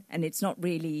going on, and it's not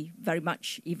really very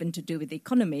much even to do with the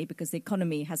economy, because the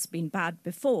economy has been bad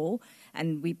before,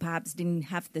 and we perhaps didn't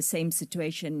have the same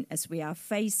situation as we are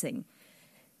facing.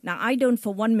 Now, I don't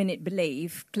for 1 minute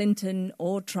believe Clinton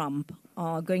or Trump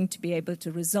are going to be able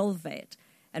to resolve it.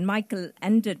 And Michael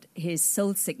ended his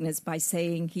soul sickness by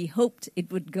saying he hoped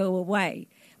it would go away.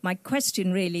 My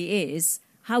question really is,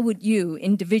 how would you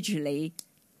individually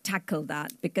tackle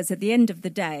that? Because at the end of the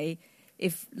day,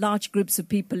 if large groups of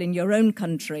people in your own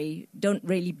country don't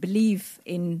really believe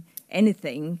in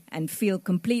anything and feel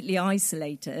completely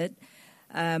isolated,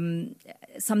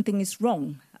 something is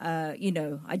wrong.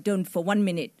 I don't for 1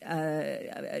 minute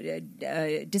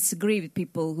disagree with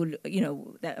people who,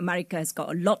 that America has got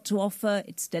a lot to offer.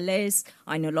 It still is.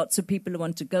 I know lots of people who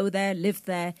want to go there, live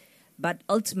there. But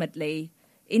ultimately,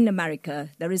 in America,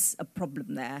 there is a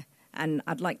problem there. And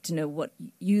I'd like to know what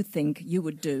you think you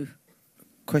would do.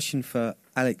 Question for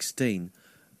Alex Dean.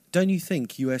 Don't you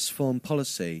think US foreign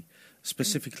policy,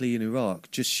 specifically in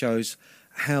Iraq, just shows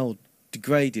how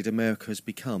degraded America has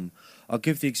become? I'll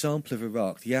give the example of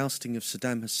Iraq. The ousting of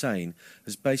Saddam Hussein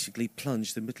has basically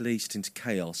plunged the Middle East into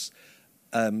chaos,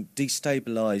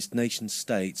 destabilised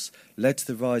nation-states, led to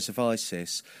the rise of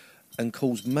ISIS, and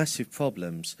caused massive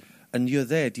problems. And you're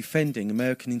there defending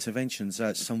American interventions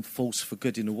as some force for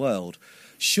good in the world.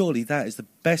 Surely that is the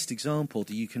best example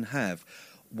that you can have,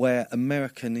 where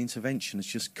American intervention has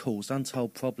just caused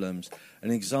untold problems,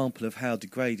 an example of how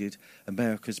degraded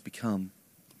America's become.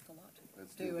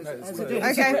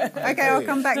 Okay, I'll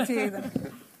come back to you then.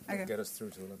 Okay. Get us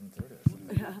through to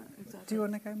 11:30. Yeah, exactly. Do you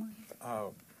want to go, Mike?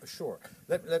 Oh, sure.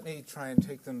 Let me try and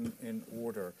take them in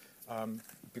order.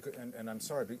 Because, and I'm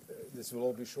sorry, this will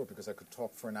all be short because I could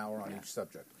talk for an hour on each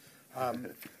subject.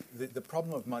 The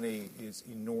problem of money is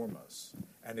enormous,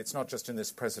 and it's not just in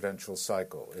this presidential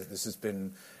cycle. This has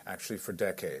been actually for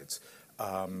decades.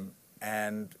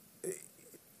 And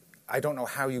I don't know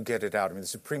how you get it out. I mean, the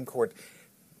Supreme Court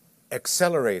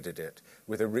accelerated it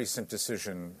with a recent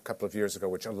decision a couple of years ago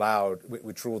which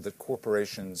ruled that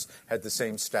corporations had the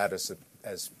same status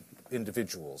as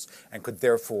individuals and could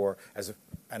therefore, as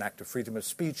an act of freedom of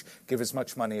speech, give as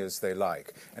much money as they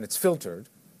like. And it's filtered,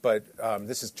 but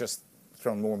this has just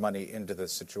thrown more money into the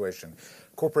situation.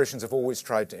 Corporations have always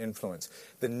tried to influence.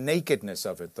 The nakedness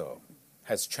of it, though,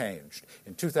 has changed.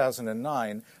 In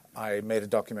 2009, I made a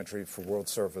documentary for World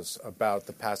Service about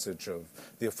the passage of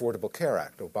the Affordable Care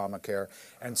Act, Obamacare,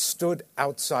 and stood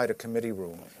outside a committee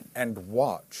room and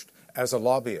watched as a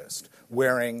lobbyist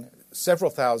wearing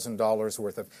several $1,000s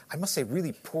worth of, I must say,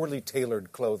 really poorly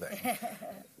tailored clothing,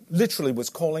 literally was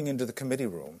calling into the committee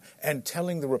room and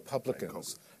telling the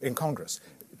Republicans in Congress,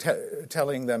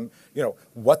 telling them,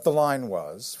 what the line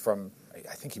was from,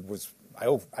 I think I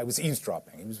was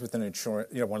eavesdropping. He was with an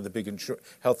one of the big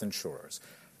health insurers.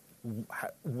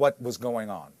 What was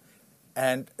going on.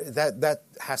 And that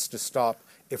has to stop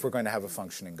if we're going to have a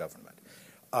functioning government.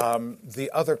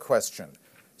 The other question,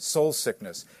 soul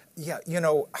sickness. Yeah,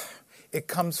 it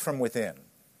comes from within.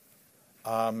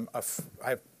 A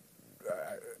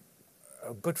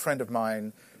good friend of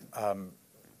mine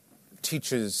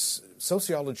teaches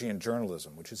sociology and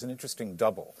journalism, which is an interesting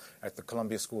double at the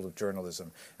Columbia School of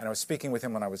Journalism. And I was speaking with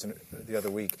him when I was the other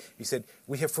week. He said,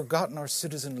 we have forgotten our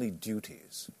citizenly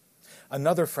duties.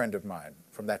 Another friend of mine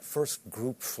from that first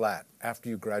group flat after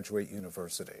you graduate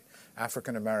university,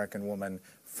 African-American woman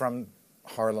from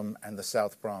Harlem and the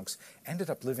South Bronx, ended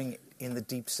up living in the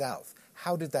Deep South.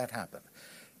 How did that happen?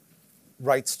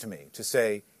 Writes to me to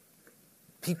say,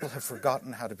 people have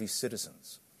forgotten how to be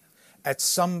citizens. At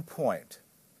some point,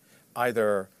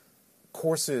 either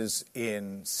courses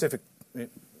in civic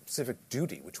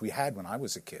duty, which we had when I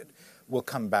was a kid, will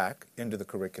come back into the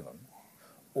curriculum,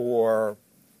 or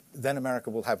then America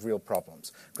will have real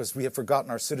problems because we have forgotten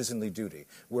our citizenly duty.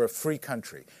 We're a free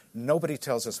country. Nobody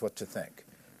tells us what to think.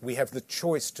 We have the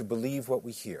choice to believe what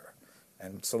we hear.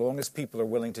 And so long as people are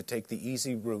willing to take the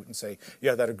easy route and say,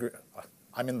 yeah,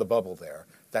 I'm in the bubble there,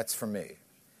 that's for me.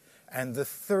 And the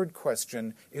third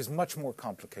question is much more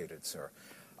complicated, sir.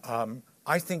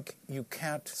 I think you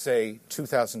can't say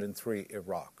 2003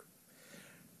 Iraq.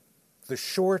 The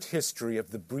short history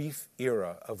of the brief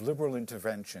era of liberal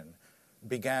intervention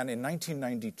began in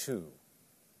 1992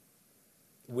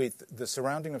 with the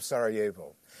surrounding of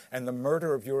Sarajevo and the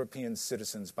murder of European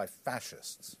citizens by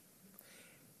fascists.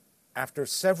 After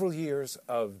several years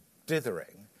of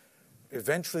dithering,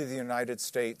 eventually the United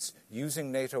States,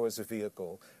 using NATO as a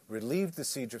vehicle, relieved the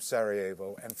siege of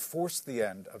Sarajevo and forced the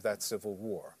end of that civil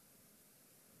war.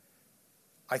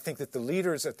 I think that the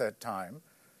leaders at that time,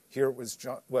 here it was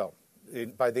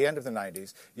by the end of the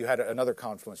 90s, you had another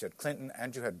confluence. You had Clinton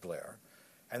and you had Blair.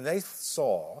 And they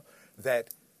saw that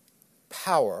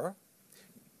power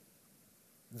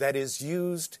that is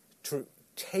used to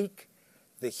take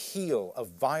the heel of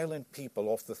violent people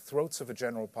off the throats of a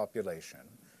general population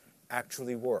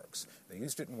actually works. They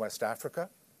used it in West Africa.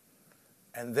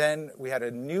 And then we had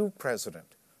a new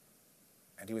president,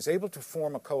 and he was able to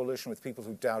form a coalition with people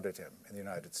who doubted him in the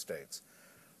United States.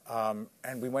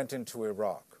 And we went into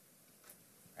Iraq.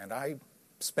 And I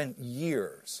spent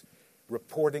years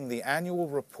reporting the annual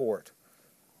report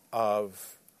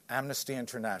of Amnesty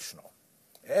International.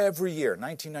 Every year,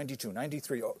 1992,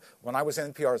 93, when I was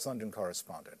NPR's London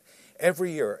correspondent,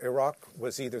 every year Iraq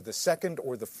was either the second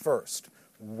or the first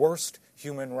worst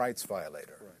human rights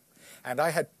violator. Right. And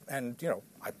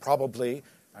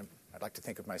I'd like to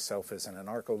think of myself as an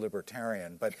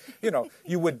anarcho-libertarian, but,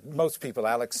 most people,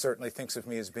 Alex certainly thinks of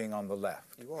me as being on the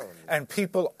left. You are. And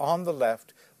people on the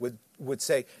left would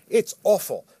say, it's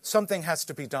awful. Something has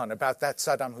to be done about that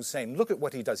Saddam Hussein. Look at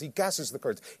what he does. He gasses the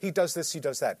Kurds. He does this, he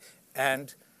does that.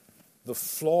 And the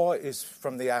flaw is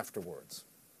from the afterwards.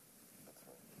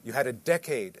 You had a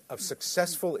decade of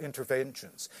successful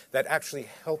interventions that actually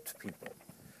helped people.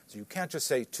 So you can't just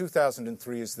say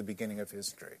 2003 is the beginning of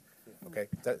history. Okay?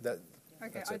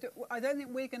 Okay, I don't think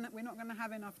we're not going to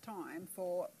have enough time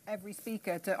for every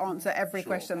speaker to answer every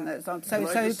question that's on.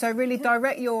 So really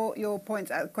direct your points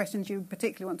at the questions you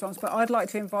particularly want to answer. But I'd like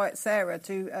to invite Sarah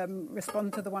to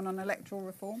respond to the one on electoral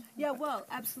reform. Yeah, well,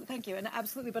 absolutely, thank you, and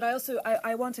absolutely. But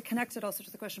I want to connect it also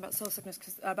to the question about soul sickness,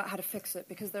 about how to fix it,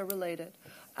 because they're related.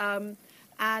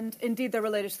 And indeed, they're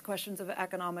related to the questions of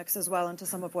economics as well, and to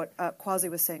some of what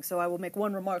Kwasi was saying. So I will make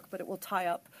one remark, but it will tie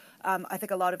up, I think,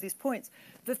 a lot of these points.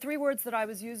 The three words that I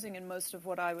was using in most of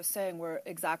what I was saying were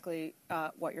exactly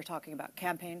what you're talking about: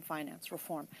 campaign finance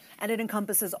reform. And it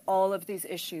encompasses all of these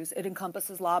issues. It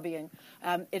encompasses lobbying.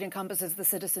 It encompasses the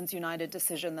Citizens United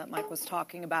decision that Mike was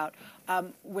talking about,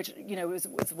 which is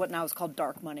what now is called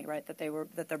dark money, right? That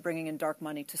they're bringing in dark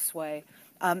money to sway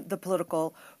the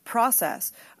political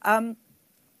process.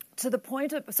 To the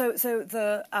point of the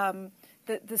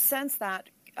sense that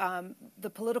the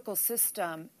political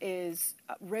system is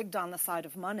rigged on the side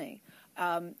of money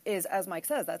is, as Mike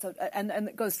says, and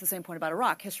it goes to the same point about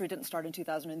Iraq. History didn't start in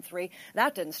 2003.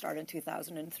 That didn't start in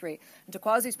 2003. And to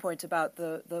Kwasi's point about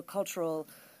the cultural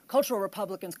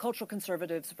Republicans, cultural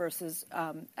conservatives versus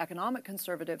economic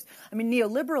conservatives. I mean,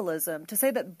 neoliberalism, to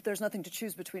say that there's nothing to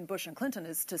choose between Bush and Clinton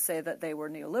is to say that they were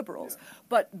neoliberals.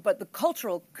 Yeah. But the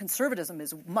cultural conservatism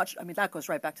is much, that goes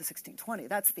right back to 1620.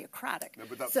 That's theocratic. No,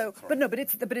 but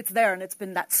it's there, and it's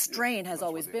been, that strain has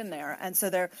always been there. And so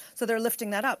they're lifting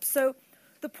that up. So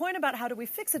the point about how do we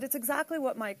fix it, it's exactly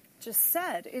what Mike just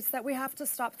said. It's that we have to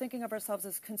stop thinking of ourselves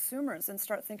as consumers and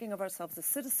start thinking of ourselves as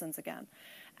citizens again.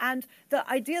 And the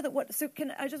idea that so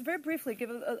can I just very briefly give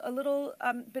a little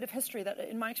bit of history that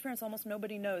in my experience almost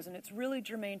nobody knows, and it's really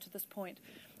germane to this point.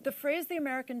 The phrase the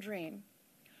American dream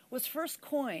was first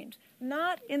coined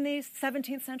not in the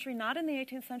 17th century, not in the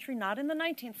 18th century, not in the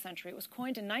 19th century. It was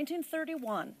coined in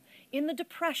 1931 in the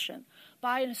Depression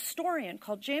by an historian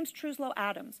called James Truslow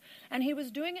Adams. And he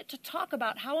was doing it to talk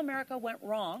about how America went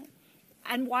wrong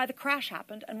and why the crash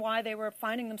happened and why they were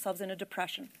finding themselves in a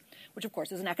depression, which, of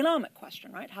course, is an economic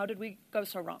question, right? How did we go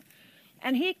so wrong?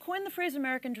 And he coined the phrase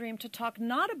American dream to talk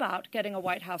not about getting a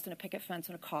White House and a picket fence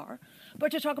and a car,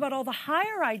 but to talk about all the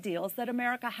higher ideals that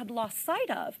America had lost sight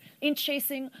of in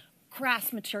chasing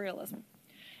crass materialism.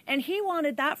 And he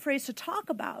wanted that phrase to talk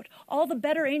about all the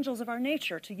better angels of our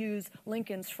nature, to use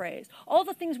Lincoln's phrase, all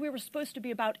the things we were supposed to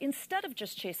be about instead of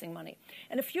just chasing money.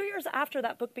 And a few years after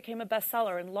that book became a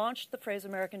bestseller and launched the phrase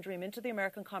American dream into the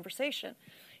American conversation,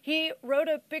 he wrote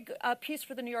a big piece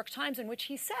for the New York Times in which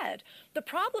he said, the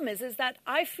problem is that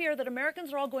I fear that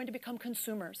Americans are all going to become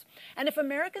consumers. And if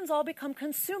Americans all become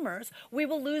consumers, we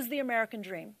will lose the American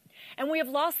dream. And we have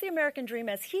lost the American dream,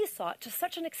 as he saw it, to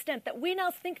such an extent that we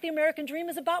now think the American dream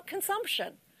is about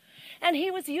consumption. And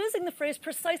he was using the phrase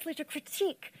precisely to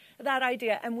critique that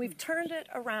idea, and we've turned it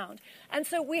around. And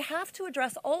so we have to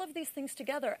address all of these things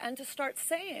together and to start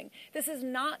saying this is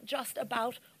not just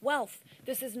about wealth.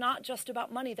 This is not just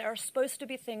about money. There are supposed to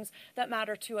be things that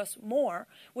matter to us more,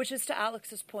 which is to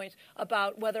Alex's point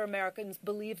about whether Americans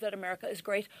believe that America is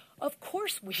great. Of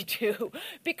course we do,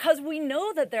 because we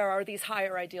know that there are these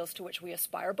higher ideals to which we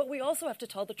aspire, but we also have to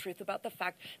tell the truth about the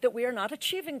fact that we are not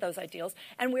achieving those ideals,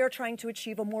 and we are trying to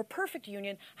achieve a more perfect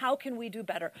union. How can we do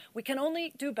better? We can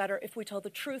only do better if we tell the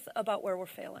truth about where we're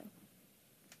failing.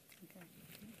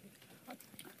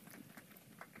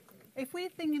 If we're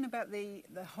thinking about the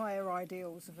higher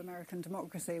ideals of American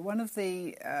democracy, one of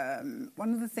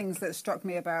the things that struck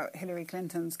me about Hillary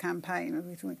Clinton's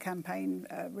campaign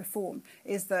reform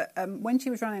is that when she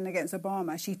was running against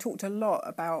Obama, she talked a lot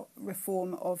about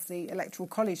reform of the electoral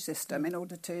college system in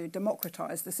order to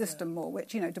democratise the system more,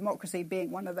 which, democracy being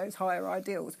one of those higher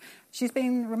ideals. She's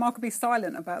been remarkably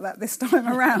silent about that this time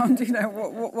around.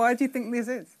 Why do you think this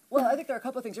is? Well, I think there are a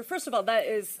couple of things here. First of all, that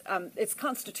is it's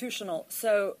constitutional.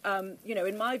 So,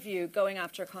 in my view, going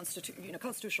after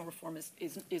constitutional reform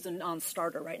is a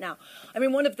non-starter right now. I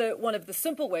mean, one of the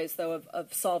simple ways, though,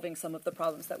 of solving some of the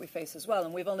problems that we face as well,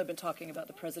 and we've only been talking about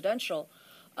the presidential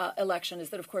election,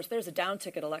 is that, of course, there's a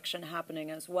down-ticket election happening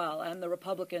as well, and the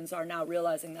Republicans are now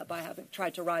realizing that by having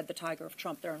tried to ride the tiger of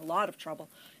Trump, they're in a lot of trouble,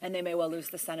 and they may well lose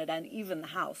the Senate and even the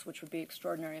House, which would be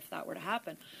extraordinary if that were to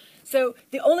happen. So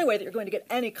the only way that you're going to get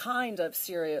any kind of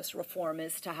serious reform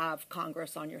is to have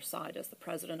Congress on your side as the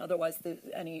president. Otherwise,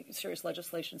 any serious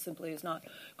legislation simply is not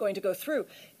going to go through.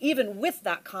 Even with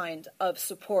that kind of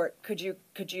support, could you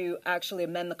actually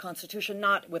amend the Constitution?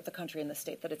 Not with the country and the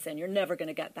state that it's in. You're never going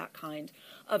to get that kind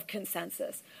of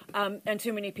consensus. And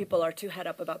too many people are too head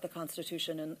up about the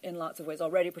Constitution in lots of ways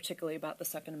already, particularly about the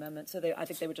Second Amendment. So I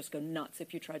think they would just go nuts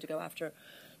if you tried to go after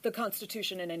the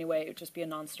Constitution in any way. It would just be a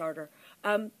non-starter.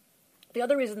 The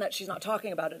other reason that she's not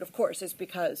talking about it, of course, is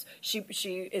because she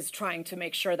is trying to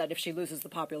make sure that if she loses the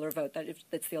popular vote, that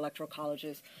it's the electoral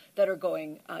colleges that are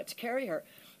going to carry her.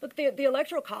 Look, the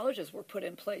electoral colleges were put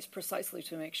in place precisely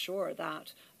to make sure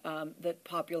that that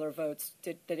popular votes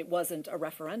that it wasn't a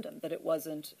referendum, that it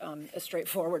wasn't a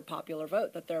straightforward popular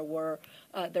vote, that there were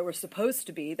supposed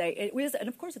to be. It was, and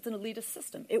of course, it's an elitist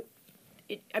system.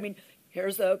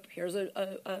 Here's a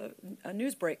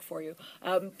news break for you.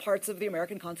 Parts of the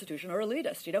American Constitution are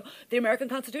elitist. The American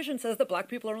Constitution says that black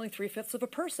people are only 3/5 of a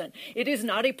person. It is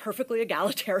not a perfectly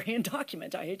egalitarian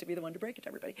document. I hate to be the one to break it to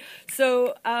everybody.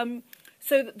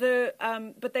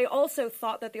 But they also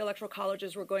thought that the electoral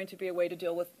colleges were going to be a way to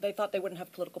deal with. They thought they wouldn't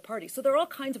have political parties. So there are all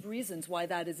kinds of reasons why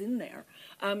that is in there.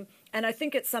 And I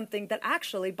think it's something that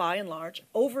actually, by and large,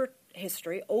 over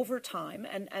history, over time,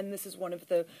 and this is one of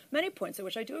the many points at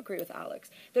which I do agree with Alex,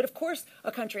 that of course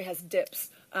a country has dips.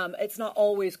 It's not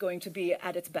always going to be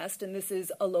at its best, and this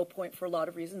is a low point for a lot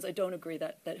of reasons. I don't agree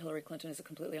that Hillary Clinton is a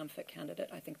completely unfit candidate.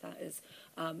 I think that is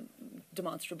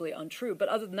demonstrably untrue. But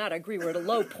other than that, I agree we're at a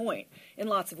low point in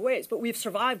lots of ways. But we've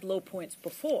survived low points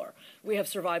before. We have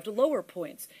survived lower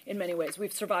points in many ways.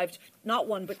 We've survived not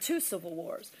one but two civil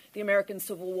wars, the American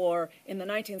Civil War in the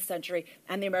 19th century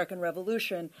and the American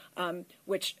Revolution,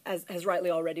 which, as has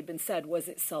rightly already been said, was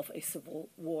itself a civil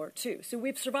war too. So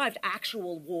we've survived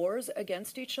actual wars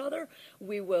against each other.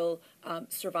 We will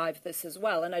survive this as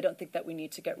well. And I don't think that we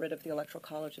need to get rid of the electoral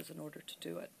colleges in order to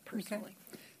do it, personally.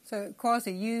 Okay. So,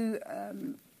 Kwasi, you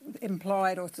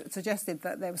implied or suggested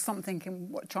that there was something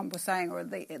in what Trump was saying, or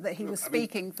that he was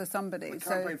speaking for somebody. The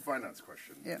campaign finance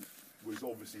question was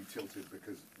obviously tilted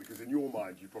because in your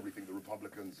mind you probably think the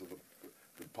Republicans are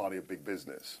the party of big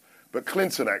business. But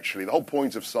Clinton, actually, the whole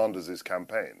point of Sanders'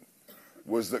 campaign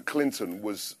was that Clinton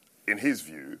was, in his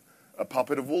view, a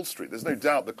puppet of Wall Street. There's no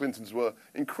doubt the Clintons were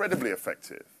incredibly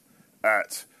effective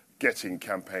at getting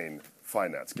campaign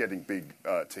finance, getting big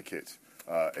ticket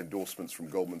endorsements from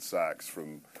Goldman Sachs,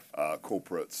 from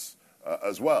corporates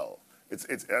as well.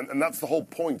 And that's the whole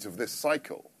point of this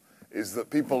cycle, is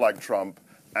that people like Trump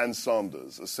and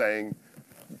Sanders are saying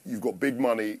you've got big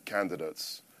money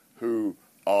candidates who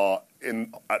are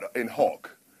in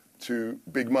hock to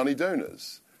big money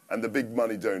donors. And the big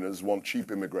money donors want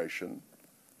cheap immigration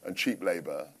and cheap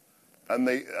labor, and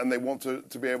they want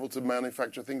to be able to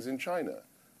manufacture things in China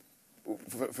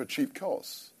for cheap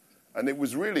costs. And it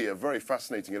was really a very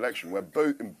fascinating election where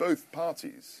in both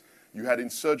parties you had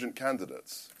insurgent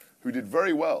candidates who did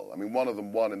very well. I mean, one of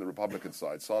them won in the Republican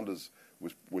side. Sanders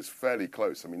was fairly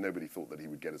close. I mean, nobody thought that he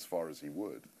would get as far as he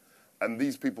would. And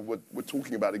these people were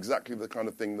talking about exactly the kind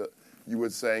of thing that you were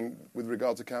saying with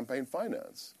regard to campaign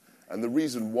finance. And the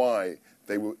reason why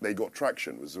they got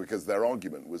traction was because their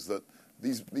argument was that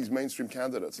these mainstream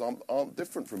candidates aren't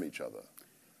different from each other.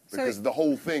 Because the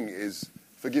whole thing is,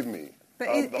 forgive me,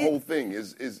 the whole thing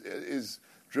is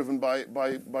driven by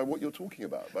what you're talking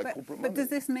about, by corporate money. But does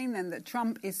this mean then that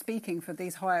Trump is speaking for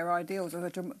these higher ideals of a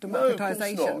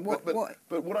democratization? No, of course not.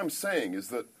 But what I'm saying is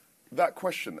that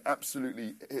question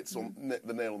absolutely hits on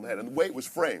the nail on the head. And the way it was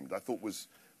framed, I thought, was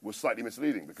slightly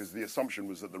misleading, because the assumption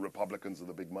was that the Republicans are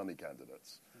the big money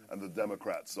candidates and the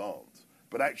Democrats aren't.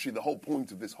 But actually the whole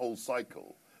point of this whole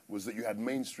cycle was that you had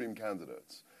mainstream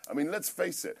candidates. I mean, let's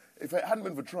face it, if it hadn't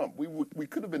been for Trump, we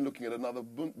could have been looking at another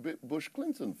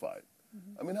Bush-Clinton fight.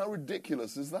 I mean, how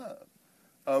ridiculous is that?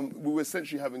 We were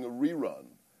essentially having a rerun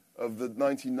of the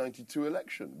 1992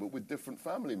 election, but with different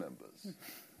family members.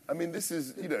 I mean, this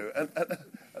is,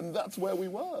 and that's where we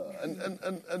were. And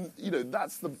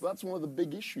that's one of the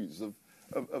big issues of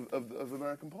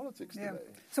American politics today.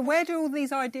 So where do all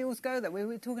these ideals go, though? We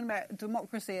were talking about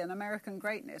democracy and American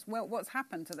greatness. Well, what's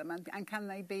happened to them, and can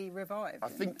they be revived?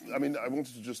 I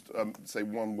wanted to just say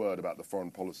one word about the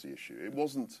foreign policy issue. It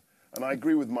wasn't, and I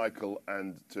agree with Michael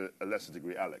and to a lesser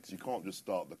degree Alex, you can't just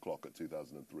start the clock at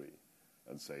 2003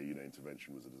 and say,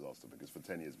 intervention was a disaster, because for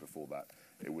 10 years before that,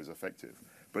 it was effective.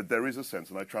 But there is a sense,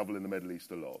 and I travel in the Middle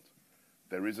East a lot,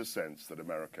 there is a sense that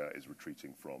America is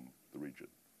retreating from the region.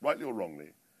 Rightly or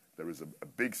wrongly, there is a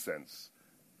big sense,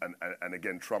 and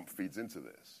again, Trump feeds into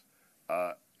this,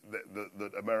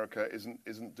 that America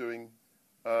isn't doing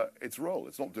its role.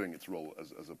 It's not doing its role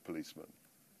as a policeman,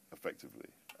 effectively.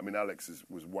 I mean, Alex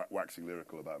was waxing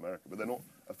lyrical about America, but they're not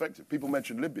effective. People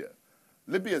mentioned Libya.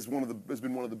 Libya has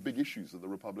been one of the big issues that the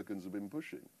Republicans have been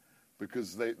pushing,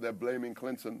 because they're blaming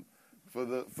Clinton for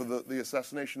the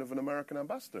assassination of an American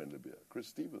ambassador in Libya, Chris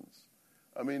Stevens.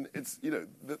 I mean, it's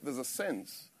there's a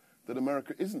sense that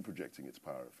America isn't projecting its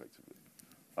power effectively.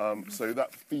 So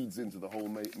that feeds into the whole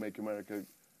 "Make America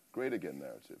Great Again"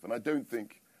 narrative. And I don't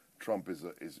think Trump is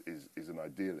an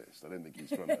idealist. I don't think he's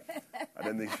trying to. I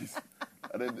don't think he's.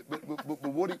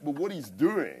 But what he's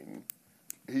doing.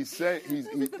 He's saying he's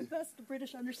the best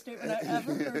British understatement I've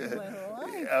ever heard in my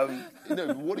whole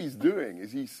life. What he's doing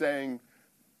is he's saying,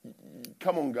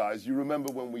 "Come on, guys! You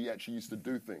remember when we actually used to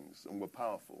do things and were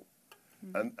powerful,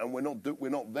 and we're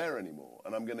not there anymore.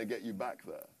 And I'm going to get you back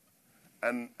there."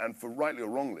 And for rightly or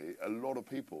wrongly, a lot of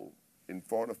people in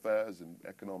foreign affairs, in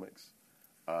economics,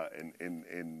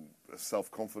 in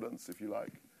self-confidence, if you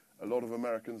like, a lot of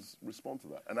Americans respond to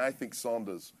that. And I think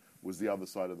Sanders was the other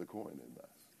side of the coin in that.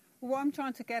 What I'm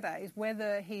trying to get at is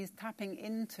whether he's tapping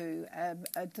into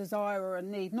a desire or a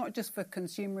need, not just for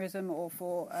consumerism or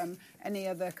for any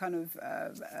other kind of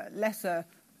lesser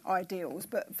ideals,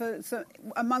 but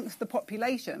amongst the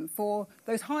population for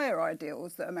those higher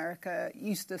ideals that America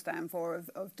used to stand for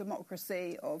of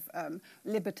democracy, of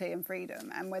liberty and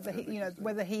freedom, and whether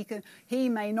he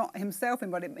may not himself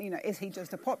embody. Is he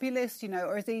just a populist?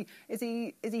 Or is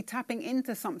he tapping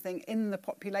into something in the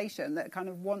population that kind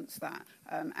of wants that?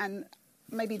 And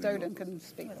maybe Dolan can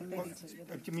speak.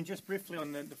 I mean, just briefly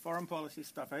on the foreign policy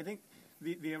stuff, I think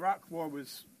the Iraq War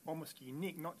was almost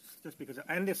unique, not just because it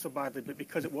ended so badly, but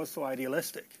because it was so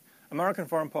idealistic. American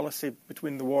foreign policy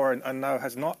between the war and now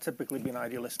has not typically been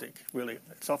idealistic, really.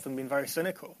 It's often been very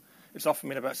cynical. It's often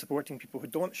been about supporting people who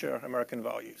don't share American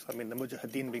values. I mean, the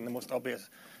Mujahideen being the most obvious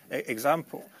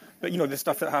example. But, the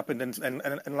stuff that happened in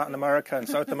Latin America and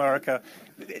South America,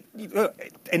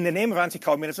 in the name of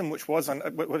anti-communism, which was,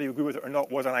 whether you agree with it or not,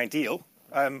 was an ideal,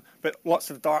 but lots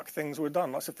of dark things were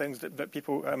done, lots of things that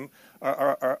people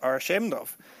are ashamed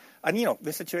of. And,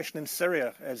 the situation in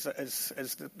Syria is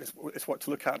what to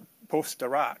look at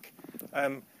post-Iraq.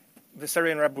 The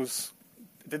Syrian rebels,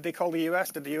 did they call the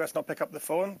US? Did the US not pick up the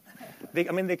phone?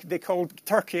 They called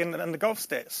Turkey and the Gulf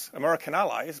states American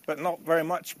allies, but not very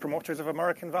much promoters of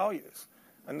American values.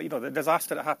 And, the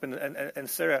disaster that happened in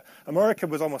Syria, America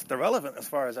was almost irrelevant as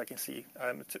far as I can see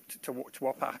to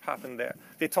what happened there.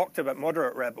 They talked about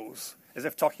moderate rebels as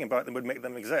if talking about them would make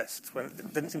them exist, when there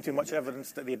didn't seem too much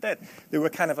evidence that they did. They were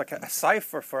kind of like a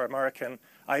cipher for American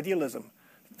idealism,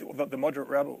 the moderate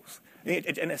rebels.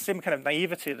 In the same kind of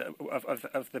naivety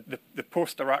of the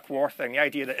post-Iraq war thing, the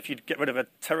idea that if you get rid of a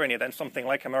tyranny, then something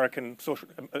like American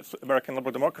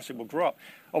liberal democracy will grow up.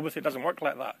 Obviously, it doesn't work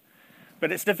like that.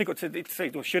 But it's difficult to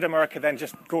say, well, should America then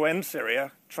just go in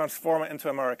Syria, transform it into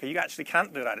America? You actually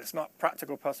can't do that. It's not a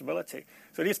practical possibility.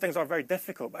 So these things are very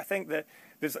difficult. But I think that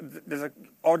there's an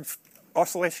odd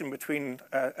oscillation between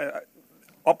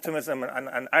optimism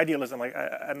and idealism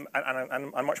and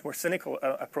a much more cynical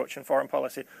approach in foreign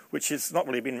policy, which has not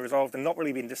really been resolved and not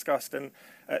really been discussed in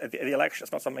the election.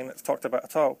 It's not something that's talked about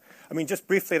at all. I mean, just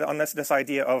briefly on this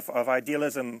idea of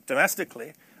idealism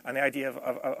domestically and the idea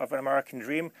of an American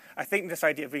dream, I think this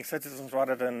idea of being citizens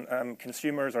rather than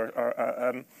consumers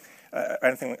or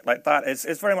anything like that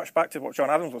is very much back to what John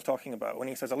Adams was talking about when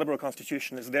he says a liberal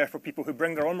constitution is there for people who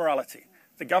bring their own morality.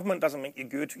 The government doesn't make you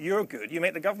good, you're good. You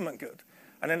make the government good.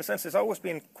 And in a sense, there's always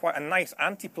been quite a nice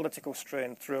anti-political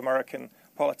strain through American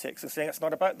politics in saying it's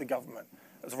not about the government.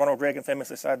 as Ronald Reagan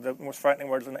famously said, the most frightening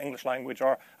words in the English language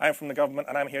are, I'm from the government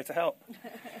and I'm here to help.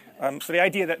 So the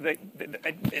idea that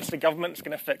it's the government that's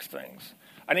going to fix things.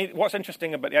 And what's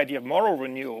interesting about the idea of moral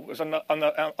renewal is on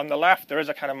the left there is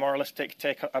a kind of moralistic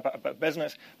take about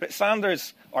business, but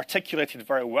Sanders articulated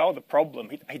very well the problem.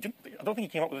 I don't think he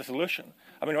came up with a solution.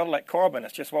 I mean, rather like Corbyn,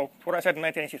 it's just, well, what I said in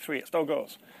 1983, it still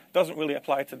goes. It doesn't really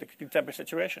apply to the contemporary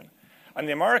situation. And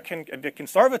the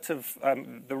conservative,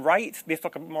 the right, they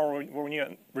talk about moral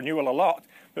renewal a lot,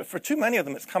 but for too many of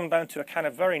them it's come down to a kind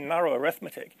of very narrow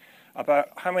arithmetic about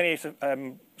how many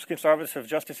conservative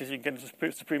justices you can get to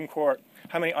the Supreme Court,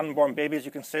 how many unborn babies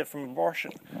you can save from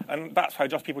abortion. And that's how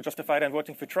people justified in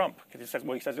voting for Trump, because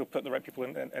he says he'll put the right people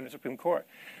in the Supreme Court.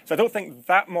 So I don't think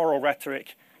that moral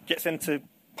rhetoric gets into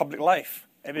public life.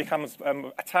 It becomes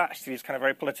attached to these kind of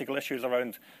very political issues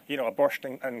around,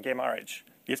 abortion and gay marriage,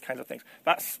 these kinds of things.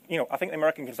 That's, I think the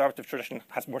American conservative tradition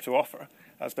has more to offer,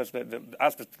 as does the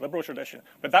liberal tradition.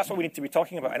 But that's what we need to be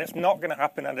talking about, and it's not going to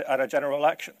happen at a general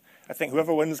election. I think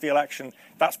whoever wins the election,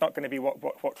 that's not going to be what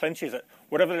clinches it.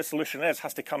 Whatever the solution is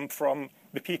has to come from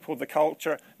the people, the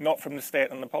culture, not from the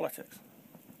state and the politics.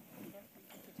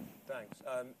 Thanks.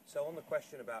 So on the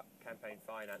question about campaign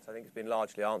finance, I think it's been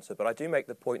largely answered, but I do make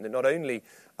the point that not only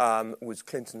was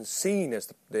Clinton seen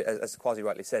as Kwasi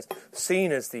rightly says,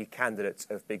 seen as the candidate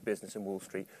of big business in Wall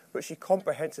Street, but she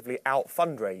comprehensively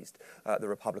out-fundraised the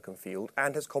Republican field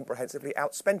and has comprehensively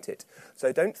outspent it.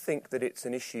 So don't think that it's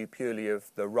an issue purely of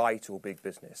the right or big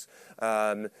business.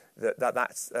 That's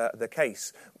the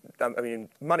case. I mean,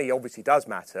 money obviously does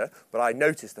matter, but I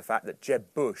noticed the fact that Jeb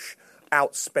Bush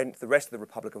outspent the rest of the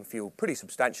Republican field pretty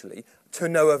substantially to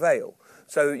no avail.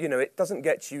 So, it doesn't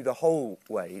get you the whole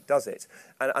way, does it?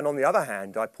 And on the other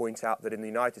hand, I point out that in the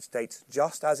United States,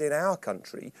 just as in our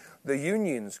country, the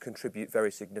unions contribute very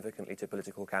significantly to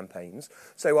political campaigns.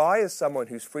 So I, as someone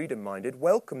who's freedom-minded,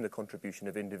 welcome the contribution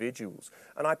of individuals.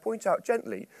 And I point out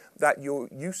gently that your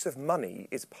use of money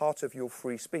is part of your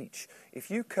free speech.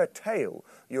 If you curtail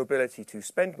your ability to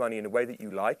spend money in a way that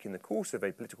you like in the course of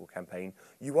a political campaign,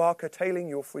 you are curtailing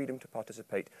your freedom to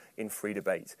participate in free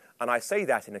debate. And I say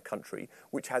that in a country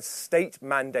which has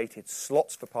state-mandated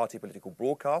slots for party political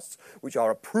broadcasts, which are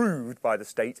approved by the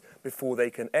state before they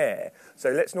can air.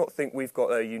 So let's not think we've got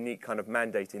a unique kind of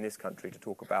mandate in this country to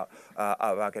talk about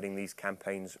getting these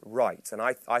campaigns right. And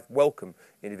I welcome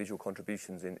individual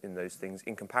contributions in those things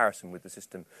in comparison with the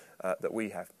system that we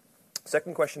have.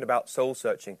 Second question about soul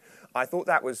searching. I thought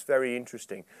that was very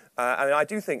interesting. I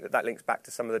do think that links back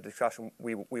to some of the discussion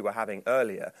we were having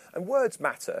earlier. And words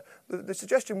matter. The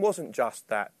suggestion wasn't just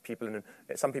that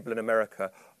some people in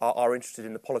America are interested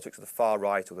in the politics of the far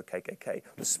right or the KKK.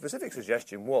 The specific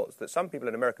suggestion was that some people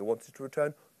in America wanted to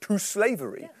return to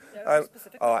slavery.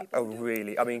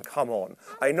 Really? I mean, come on.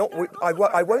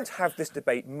 I won't have this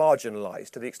debate marginalised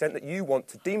to the extent that you want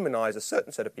to demonise a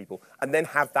certain set of people and then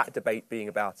have that debate being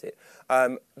about it.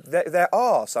 There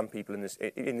are some people in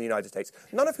the United States,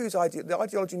 none of whose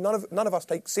ideology none of us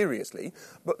take seriously,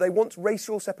 but they want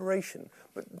racial separation.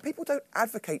 But people don't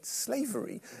advocate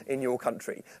slavery in your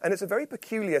country, and it's a very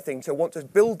peculiar thing to want to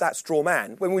build that straw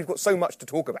man when we've got so much to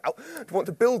talk about. To want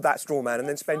to build that straw man and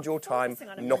then spend your time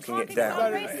knocking it down. I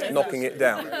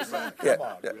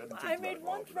made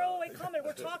one throwaway comment.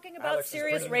 We're talking about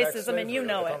serious racism, and you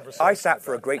know it. I sat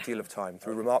for a great deal of time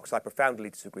through remarks I profoundly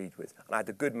disagreed with, and I had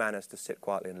the good manners to sit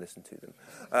quietly and listen to them.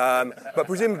 But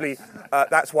presumably,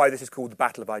 that's why this is called the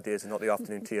Battle of Ideas and not the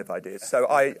Afternoon Tea of Ideas. So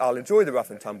I'll enjoy the rough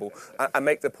and tumble and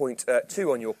make the point,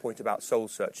 too, on your point about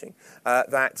soul-searching,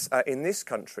 that in this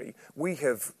country, we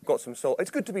have got some soul.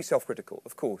 It's good to be self-critical,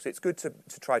 of course. It's good to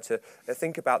try to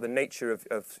think about the nature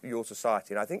of your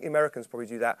society. And I think the Americans probably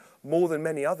do that more than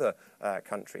many other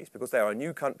countries, because they are a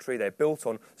new country. They're built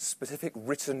on specific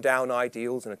written-down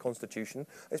ideals and a constitution.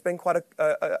 They spend quite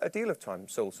a deal of time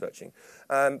soul-searching.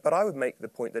 But I would make the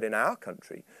point that in our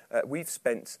country, we've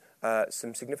spent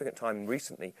some significant time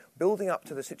recently building up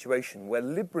to the situation where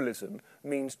liberalism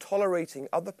means tolerating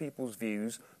other people's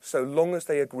views so long as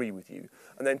they agree with you.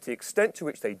 And then to the extent to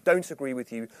which they don't agree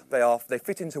with you, they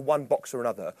fit into one box or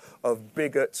another of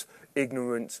bigot,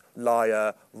 ignorant,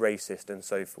 liar, racist, and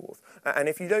so forth. And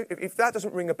if that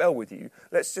doesn't ring a bell with you,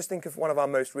 let's just think of one of our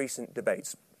most recent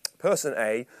debates. Person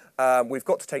A, we've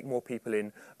got to take more people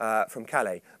in from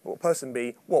Calais. Person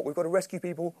B, we've got to rescue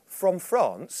people from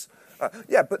France?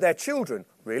 Yeah, but they're children.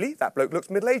 Really? That bloke looks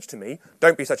middle-aged to me.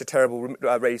 Don't be such a terrible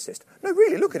racist. No,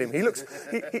 really, look at him. He looks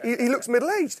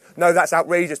middle-aged. No, that's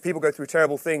outrageous. People go through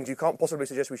terrible things. You can't possibly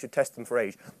suggest we should test them for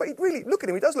age. But really, look at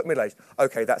him. He does look middle-aged.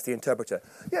 OK, that's the interpreter.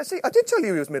 Yeah, see, I did tell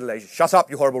you he was middle-aged. Shut up,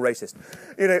 you horrible racist.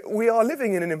 You know, we are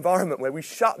living in an environment where we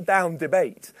shut down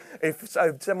debate if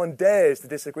someone dares to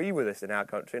disagree with us in our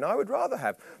country. And I would rather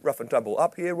have rough and tumble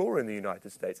up here or in the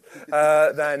United States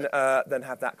than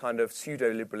have that kind of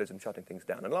pseudo-liberalism shutting things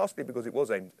down. And lastly, because it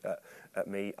was aimed at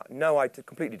me, no, I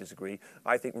completely disagree.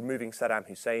 I think removing Saddam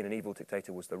Hussein, an evil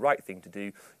dictator, was the right thing to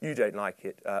do. You don't like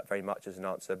it very much as an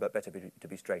answer, but better to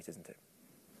be straight, isn't it?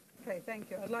 Okay, thank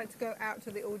you. I'd like to go out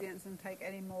to the audience and take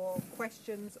any more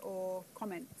questions or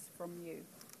comments from you.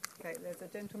 Okay, there's a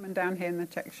gentleman down here in the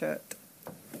check shirt.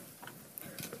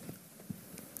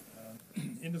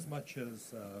 Inasmuch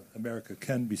as America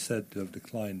can be said to have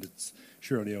declined, it's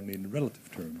surely only in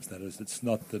relative terms. That is, it's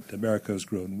not that America has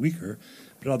grown weaker,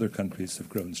 but other countries have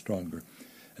grown stronger.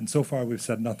 And so far we've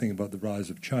said nothing about the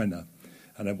rise of China.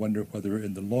 And I wonder whether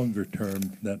in the longer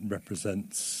term that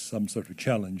represents some sort of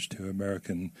challenge to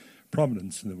American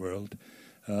prominence in the world.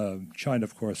 China,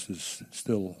 of course, is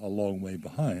still a long way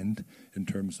behind in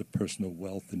terms of personal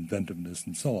wealth, inventiveness,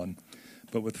 and so on.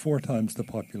 But with 4 times the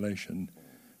population,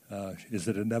 is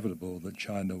it inevitable that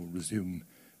China will resume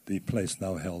the place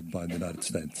now held by the United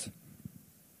States?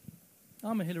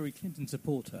 I'm a Hillary Clinton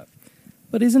supporter.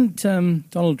 But isn't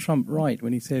Donald Trump right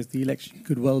when he says the election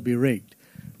could well be rigged?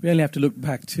 We only have to look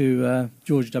back to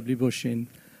George W. Bush in,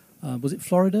 was it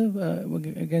Florida,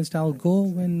 against Al Gore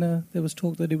when there was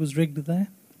talk that it was rigged there?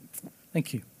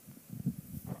 Thank you.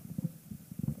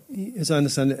 As I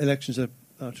understand it, elections are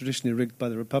traditionally rigged by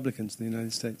the Republicans in the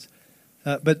United States.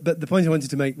 But the point I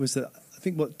wanted to make was that I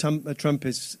think what Trump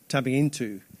is tapping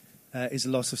into is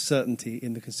a loss of certainty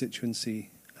in the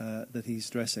constituency that he's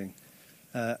addressing,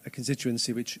 a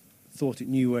constituency which thought it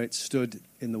knew where it stood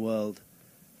in the world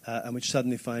and which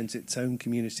suddenly finds its own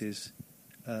communities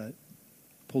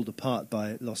pulled apart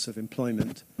by loss of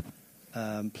employment,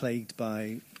 plagued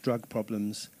by drug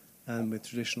problems, and with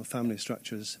traditional family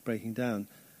structures breaking down.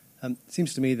 It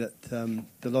seems to me that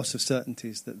the loss of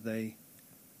certainties that they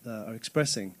are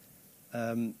expressing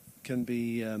can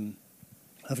be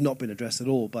have not been addressed at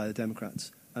all by the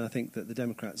Democrats, and I think that the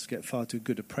Democrats get far too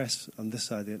good a press on this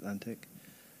side of the Atlantic.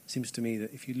 It seems to me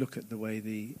that if you look at the way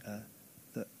the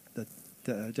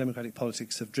Democratic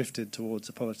politics have drifted towards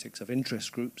the politics of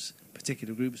interest groups,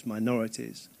 particular groups,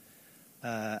 minorities,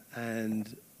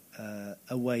 and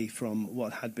away from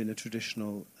what had been a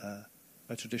traditional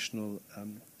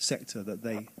sector that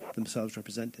they themselves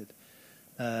represented,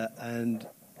 and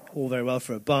all very well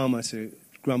for Obama to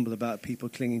grumble about people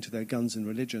clinging to their guns and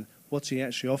religion. What's he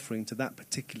actually offering to that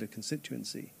particular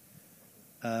constituency,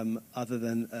 other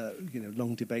than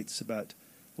long debates about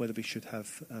whether we should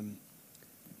have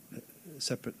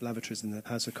separate lavatories in the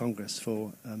House of Congress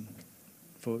for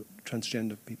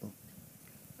transgender people?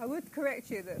 I would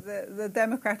correct you that the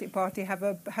Democratic Party have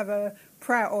a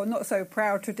proud or not so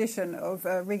proud tradition of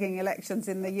rigging elections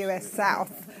in the US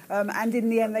South, and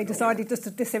in the end they decided just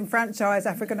to disenfranchise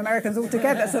African Americans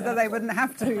altogether so that they wouldn't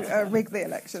have to rig the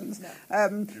elections.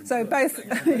 So both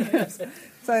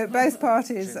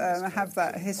parties have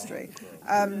that history.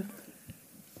 Can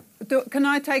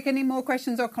I take any more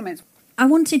questions or comments? I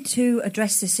wanted to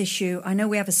address this issue. I know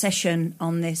we have a session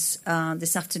on this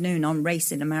this afternoon on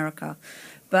race in America.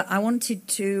 But I wanted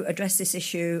to address this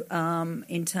issue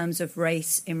in terms of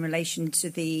race in relation to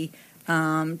the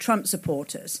Trump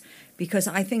supporters, because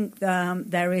I think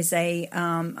there is a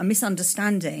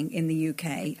misunderstanding in the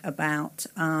UK about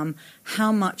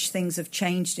how much things have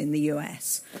changed in the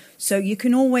US. So you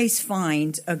can always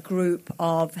find a group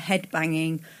of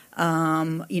headbanging,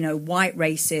 white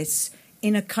racists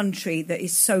in a country that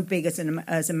is so big as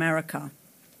America.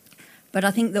 But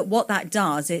I think that what that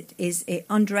does, it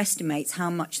underestimates how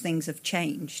much things have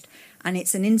changed. And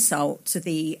it's an insult to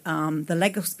the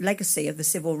legacy of the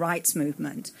civil rights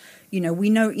movement. We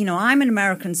know, I'm an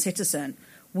American citizen.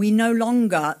 We no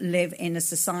longer live in a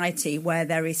society where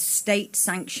there is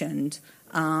state-sanctioned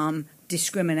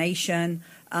discrimination,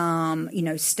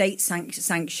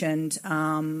 state-sanctioned,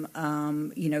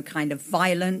 kind of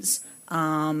violence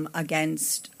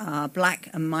against black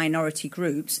and minority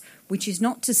groups, which is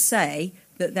not to say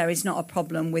that there is not a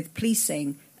problem with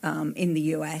policing in the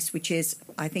US, which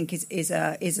I think is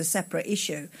a separate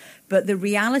issue. But the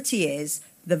reality is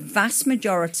the vast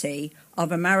majority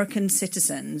of American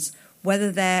citizens,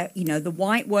 whether they're the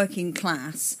white working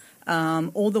class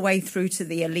all the way through to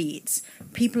the elites,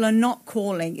 people are not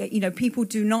calling. People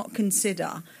do not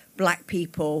consider black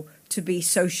people to be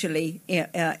socially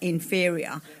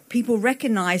inferior. People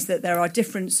recognise that there are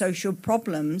different social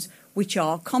problems which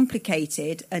are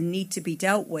complicated and need to be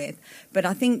dealt with. But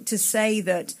I think to say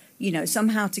that,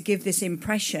 somehow to give this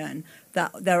impression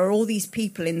that there are all these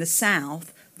people in the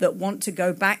South that want to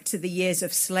go back to the years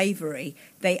of slavery,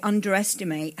 they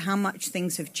underestimate how much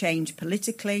things have changed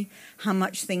politically, how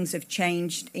much things have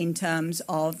changed in terms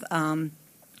of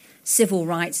civil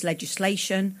rights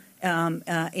legislation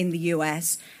in the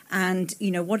US, and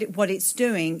what it's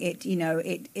doing.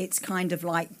 It's kind of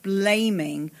like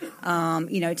blaming.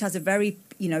 It has a very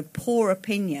poor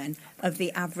opinion of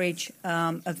the average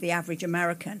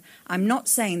American. I'm not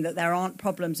saying that there aren't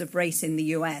problems of race in the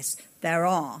US. There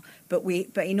are, but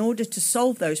in order to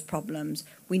solve those problems,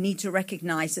 we need to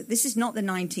recognise that this is not the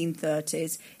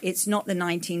 1930s. It's not the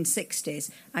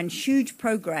 1960s, and huge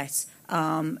progress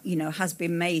has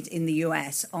been made in the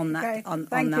US on that. Okay. On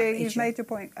Thank that you. issue. You've made your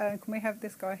point. Can we have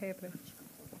this guy here, please?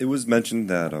 It was mentioned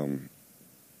that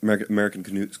American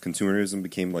consumerism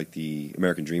became like the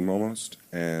American dream almost,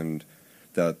 and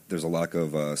that there's a lack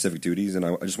of civic duties. And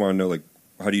I just want to know, like,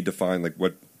 how do you define, like,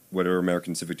 what are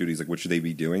American civic duties? Like, what should they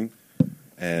be doing?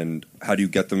 And how do you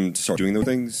get them to start doing those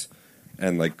things?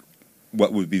 And, like,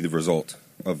 what would be the result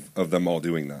of them all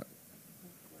doing that?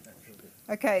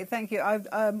 Okay, thank you.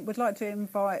 I would like to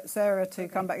invite Sarah to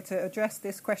come back to address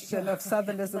this question of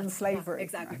Southerners and slavery.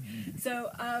 Exactly. So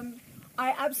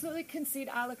I absolutely concede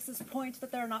Alex's point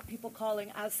that there are not people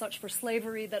calling as such for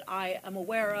slavery that I am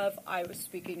aware of. I was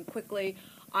speaking quickly.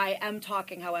 I am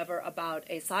talking, however, about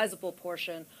a sizable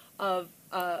portion of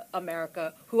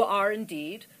America who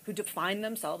define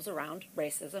themselves around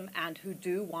racism and who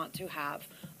do want to have,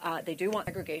 they do want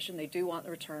segregation, they do want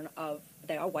the return of,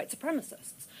 they are white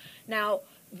supremacists. Now,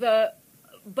 but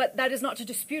that is not to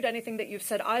dispute anything that you've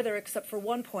said either, except for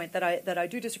one point that I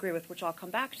do disagree with, which I'll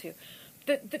come back to.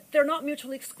 They're not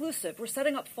mutually exclusive. We're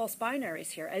setting up false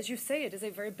binaries here. As you say, it is a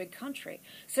very big country.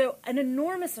 So an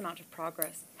enormous amount of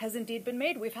progress has indeed been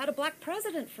made. We've had a black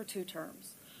president for 2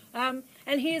 terms. And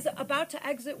he is about to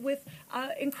exit with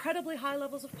incredibly high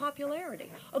levels of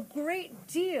popularity. A great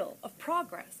deal of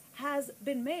progress has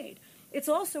been made. It's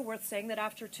also worth saying that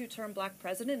after a 2-term black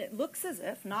president, it looks as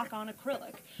if, knock on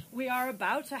acrylic, we are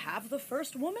about to have the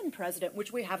first woman president,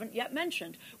 which we haven't yet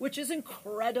mentioned, which is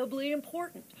incredibly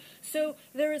important. So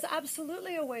there is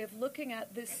absolutely a way of looking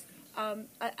at this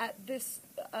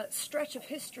stretch of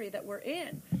history that we're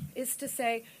in, is to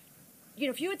say,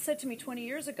 if you had said to me 20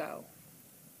 years ago,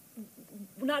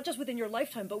 not just within your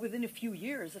lifetime, but within a few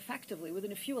years, effectively,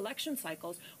 within a few election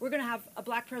cycles, we're going to have a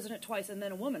black president twice and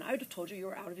then a woman, I would have told you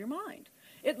were out of your mind.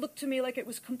 It looked to me like it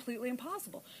was completely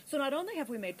impossible. So not only have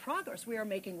we made progress, we are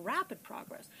making rapid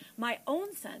progress. My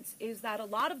own sense is that a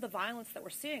lot of the violence that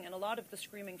we're seeing and a lot of the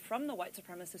screaming from the white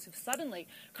supremacists who've suddenly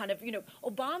kind of,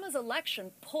 Obama's election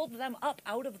pulled them up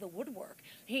out of the woodwork.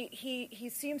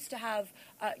 He seems to have,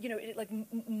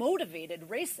 motivated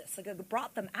racists,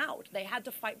 brought them out. They had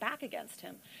to fight back against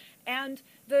him. And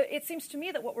it seems to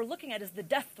me that what we're looking at is the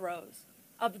death throes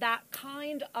of that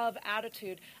kind of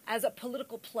attitude as a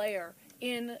political player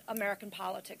in American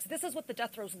politics. This is what the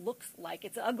death throes looks like.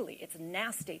 It's ugly. It's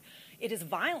nasty. It is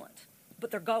violent,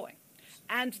 but they're going.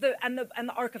 And the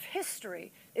arc of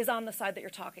history is on the side that you're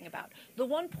talking about. The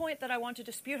one point that I want to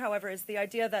dispute, however, is the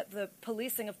idea that the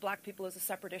policing of black people is a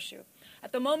separate issue.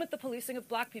 At the moment, the policing of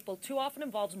black people too often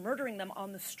involves murdering them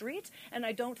on the street, and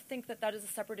I don't think that that is a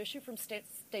separate issue from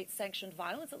state-sanctioned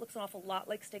violence. It looks an awful lot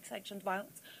like state-sanctioned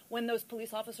violence when those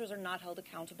police officers are not held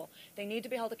accountable. They need to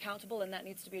be held accountable, and that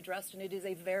needs to be addressed, and it is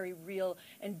a very real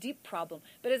and deep problem.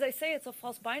 But as I say, it's a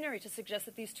false binary to suggest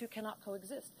that these two cannot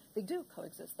coexist. They do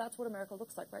coexist. That's what America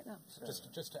looks like right now.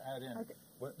 Just to add in, okay.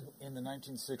 In the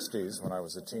 1960s, when I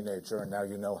was a teenager, and now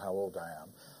you know how old I am,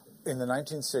 in the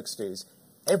 1960s,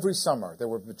 every summer there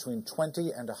were between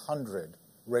 20 and 100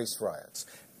 race riots,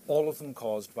 all of them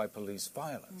caused by police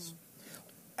violence.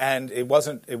 And it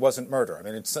wasn't murder. I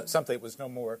mean, it's something. It was no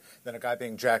more than a guy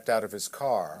being jacked out of his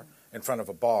car in front of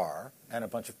a bar and a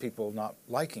bunch of people not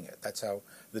liking it. That's how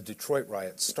the Detroit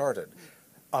riots started.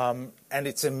 And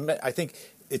I think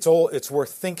it's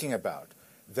worth thinking about.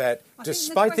 That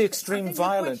despite the extreme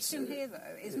violence, the question here,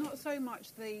 though, is not so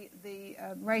much the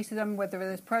racism, whether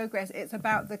there's progress. It's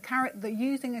about the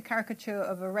using a caricature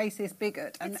of a racist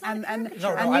bigot and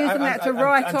using that to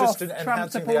write off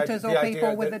Trump supporters or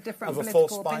people with a different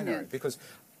political opinion. Because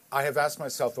I have asked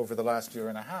myself over the last year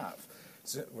and a half,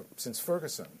 since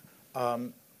Ferguson,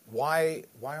 why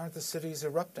aren't the cities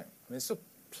erupting? I mean, there's still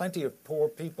plenty of poor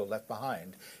people left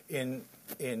behind in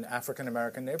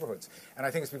African-American neighborhoods. And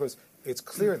I think it's because it's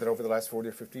clear that over the last 40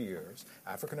 or 50 years,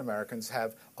 African Americans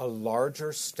have a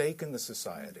larger stake in the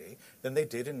society than they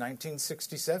did in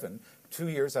 1967, 2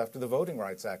 years after the Voting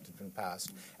Rights Act had been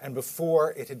passed, and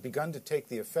before it had begun to take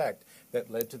the effect that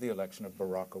led to the election of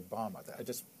Barack Obama. I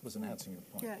just was enhancing your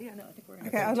point. No, I think we're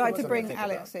okay, I'd like to bring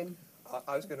Alex in.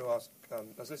 I was going to ask, I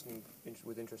was listening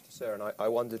with interest to Sarah, and I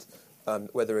wondered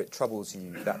whether it troubles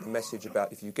you that the message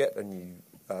about if you get a new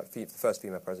the first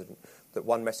female president, that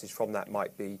one message from that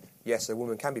might be, yes, a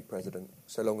woman can be president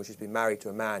so long as she's been married to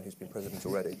a man who's been president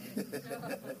already.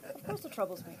 Of course it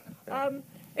troubles me.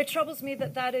 It troubles me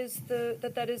that is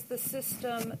the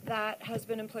system that has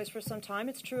been in place for some time.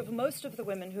 It's true of most of the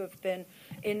women who have been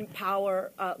in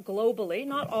power globally,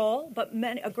 not all, but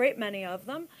a great many of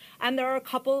them. And there are a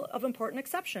couple of important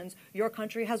exceptions. Your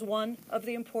country has one of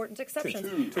the important exceptions.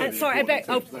 Sorry,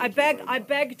 I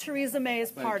beg Theresa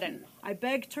May's pardon. I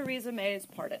beg Theresa May's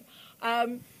pardon.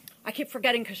 I keep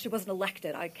forgetting because she wasn't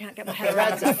elected. I can't get my head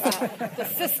around the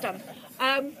system.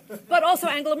 But also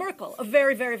Angela Merkel, a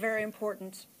very, very, very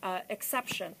important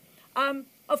exception.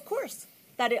 Of course,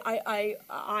 that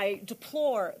I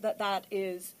deplore that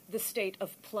is the state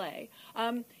of play.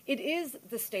 It is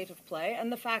the state of play,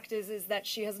 and the fact is that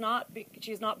she is not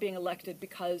being elected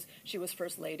because she was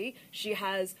First Lady. She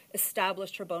has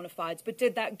established her bona fides. But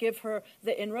did that give her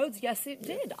the inroads? Yes, it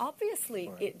did.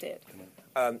 Obviously, it did.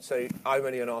 So I'm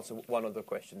only going to answer one of the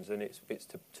questions, and it's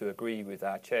to agree with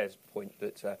our chair's point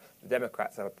that the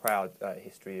Democrats have a proud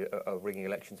history of rigging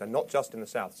elections, and not just in the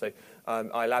South. So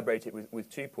I elaborate it with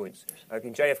 2 points.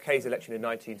 In JFK's election in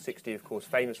 1960, of course,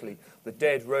 famously, the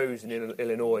dead rose in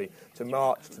Illinois to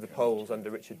march to the polls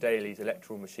under Richard Daley's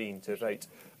electoral machine to vote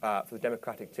for the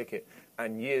Democratic ticket.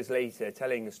 And years later,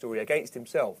 telling the story against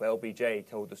himself, LBJ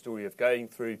told the story of going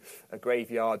through a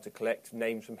graveyard to collect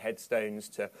names from headstones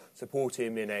to support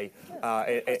him in a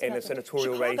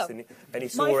senatorial race, and he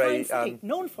saw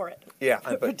known for it. Yeah,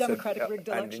 for Democratic rigged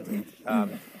elections.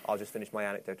 I'll just finish my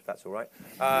anecdote if that's all right.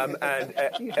 And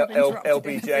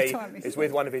LBJ is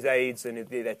with one of his aides, and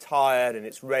they're tired, and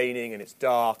it's raining, and it's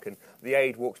dark, and the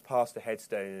aide walks past a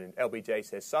headstone, and LBJ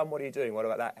says, "Son, what are you doing? What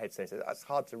about that headstone?" He says, "That's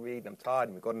hard to read, and I'm tired,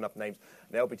 and we've got enough names."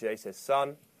 And LBJ says,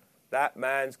 "Son, that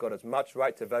man's got as much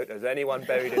right to vote as anyone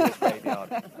buried in this graveyard."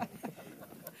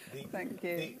 Thank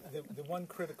you. The one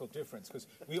critical difference, because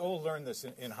we all learn this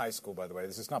in high school, by the way.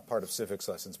 This is not part of civics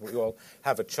lessons, but we all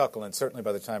have a chuckle, and certainly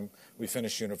by the time we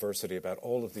finish university, about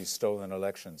all of these stolen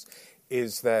elections,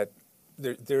 is that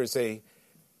there is a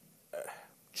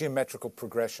geometrical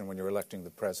progression when you're electing the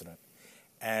president.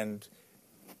 And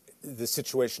the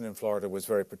situation in Florida was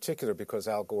very particular because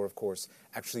Al Gore, of course,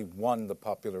 actually won the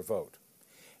popular vote.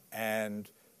 And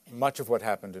much of what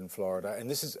happened in Florida,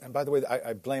 and by the way,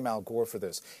 I blame Al Gore for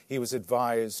this. He was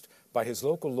advised by his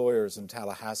local lawyers in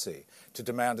Tallahassee to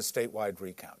demand a statewide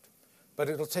recount. But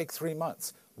it'll take 3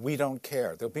 months. We don't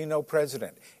care. There'll be no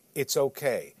president. It's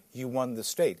okay. You won the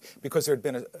state. Because there had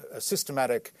been a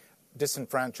systematic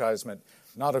disenfranchisement,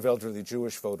 not of elderly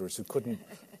Jewish voters who couldn't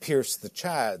pierce the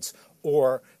Chads,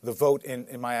 or the vote in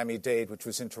Miami-Dade, which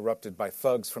was interrupted by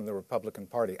thugs from the Republican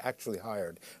Party, actually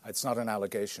hired. It's not an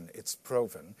allegation. It's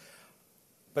proven.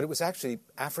 But it was actually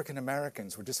African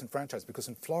Americans were disenfranchised because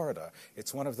in Florida,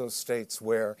 it's one of those states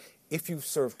where if you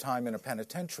serve time in a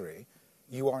penitentiary,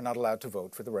 you are not allowed to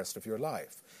vote for the rest of your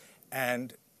life.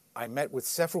 And I met with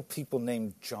several people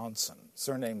named Johnson,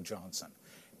 surnamed Johnson,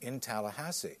 in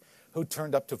Tallahassee, who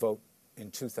turned up to vote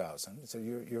in 2000 and said,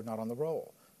 you're not on the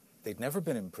roll. They'd never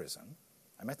been in prison.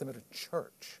 I met them at a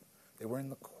church. They were in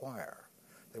the choir.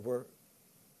 They were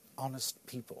honest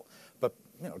people. But,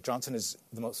 Johnson is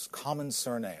the most common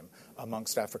surname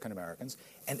amongst African Americans,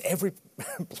 and every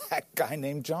black guy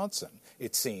named Johnson,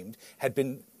 it seemed, had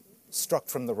been struck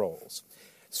from the rolls.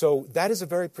 So that is a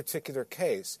very particular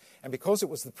case, and because it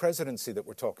was the presidency that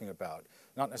we're talking about,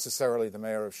 not necessarily the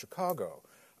mayor of Chicago,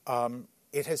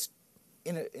 it has,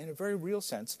 in a very real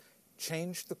sense,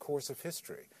 changed the course of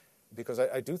history. Because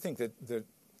I do think that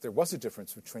there was a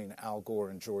difference between Al Gore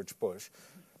and George Bush.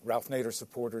 Ralph Nader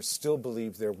supporters still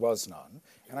believe there was none.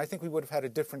 And I think we would have had a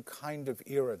different kind of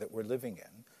era that we're living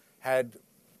in had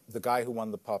the guy who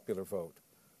won the popular vote,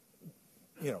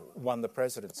 won the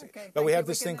presidency. Okay, but we have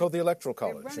this thing called the Electoral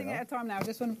College. We're running out of time now. I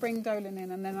just want to bring Dolan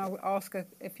in, and then I'll ask her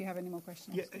if you have any more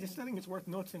questions. Yeah, I think it's worth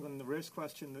noting on the race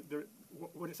question that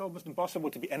it's almost impossible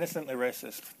to be innocently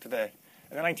racist today.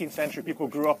 In the 19th century, people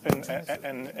grew up in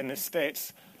the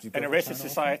States in a racist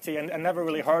society and never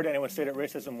really heard anyone say that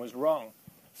racism was wrong.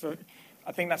 So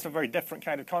I think that's a very different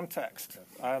kind of context.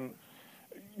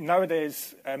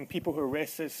 Nowadays, people who are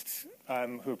racist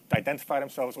who identify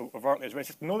themselves overtly as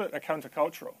racist know that they're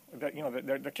countercultural. That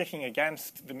they're kicking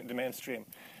against the mainstream.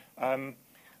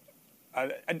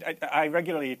 I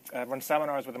regularly run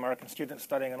seminars with American students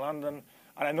studying in London,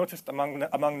 and I noticed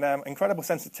among them incredible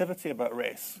sensitivity about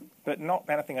race, but not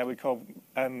anything I would call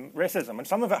racism. And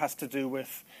some of it has to do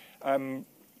with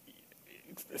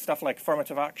stuff like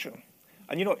affirmative action.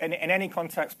 And in any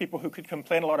context, people who could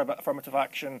complain a lot about affirmative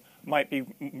action might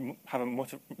have a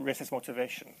racist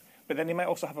motivation, but then they might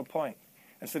also have a point.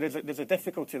 And so there's a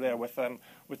difficulty there with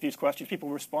these questions. People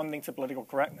responding to political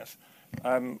correctness,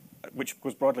 which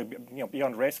goes broadly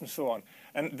beyond race and so on.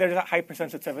 And there's that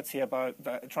hypersensitivity about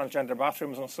transgender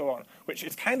bathrooms and so on, which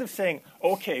is kind of saying,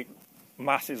 okay,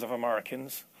 masses of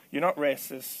Americans, you're not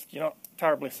racist, you're not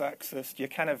terribly sexist, you're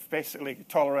kind of basically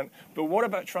tolerant, but what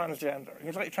about transgender?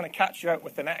 It's like trying to catch you out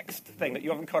with the next thing that you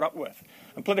haven't caught up with.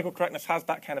 And political correctness has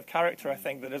that kind of character, I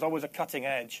think, that there's always a cutting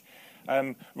edge,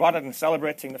 rather than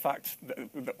celebrating the fact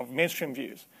of mainstream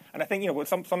views. And I think, with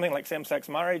something like same-sex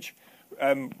marriage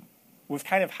was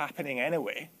kind of happening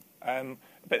anyway.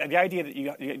 But the idea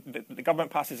that the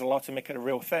government passes a law to make it a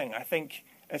real thing, I think,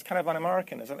 is kind of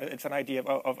un-American. It's an idea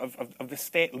of the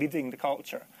state leading the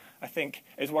culture, I think,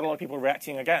 is what a lot of people are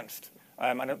reacting against.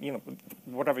 And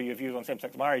whatever your views on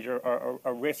same-sex marriage or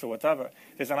race or whatever,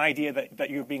 there's an idea that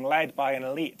you're being led by an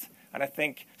elite. And I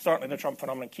think certainly the Trump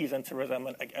phenomenon keys into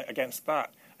resentment against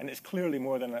that. And it's clearly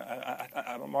more than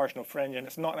a marginal fringe. And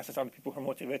it's not necessarily people who are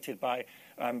motivated by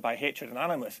hatred and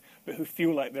animus, but who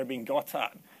feel like they're being got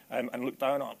at and looked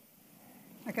down on.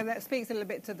 Okay, that speaks a little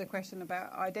bit to the question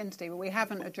about identity, but we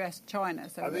haven't addressed China.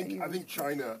 So I think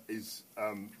China is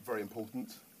very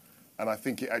important, and I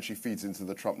think it actually feeds into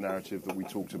the Trump narrative that we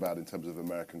talked about in terms of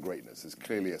American greatness. There's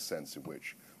clearly a sense in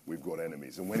which we've got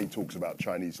enemies. And when he talks about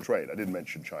Chinese trade, I didn't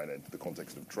mention China in the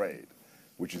context of trade,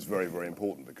 which is very, very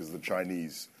important because the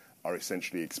Chinese are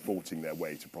essentially exporting their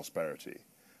way to prosperity.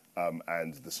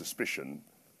 And the suspicion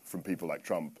from people like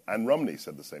Trump, and Romney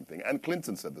said the same thing, and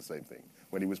Clinton said the same thing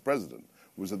when he was president,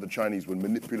 was that the Chinese were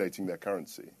manipulating their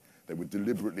currency. They were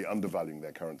deliberately undervaluing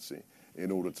their currency in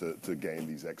order to gain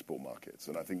these export markets.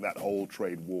 And I think that whole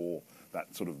trade war,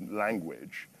 that sort of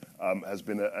language, has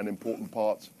been an important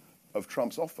part of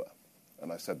Trump's offer.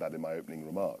 And I said that in my opening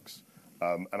remarks.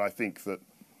 And I think that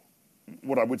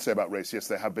what I would say about race, yes,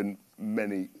 there have been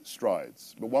many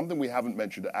strides. But one thing we haven't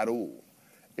mentioned at all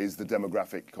is the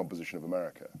demographic composition of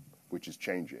America, which is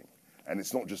changing. And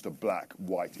it's not just a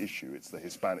black-white issue, it's the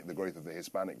growth of the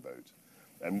Hispanic vote.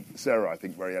 And Sarah, I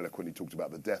think, very eloquently talked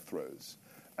about the death throes.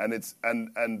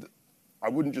 And I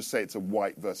wouldn't just say it's a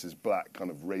white versus black kind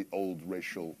of old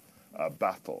racial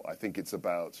battle. I think it's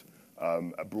about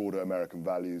a broader American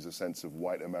values, a sense of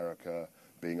white America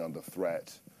being under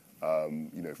threat,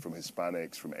 from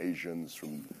Hispanics, from Asians,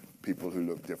 from people who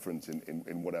look different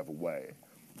in whatever way.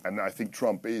 And I think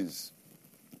Trump is,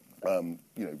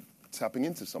 tapping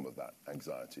into some of that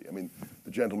anxiety. I mean,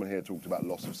 the gentleman here talked about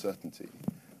loss of certainty.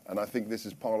 And I think this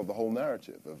is part of the whole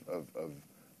narrative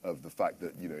of the fact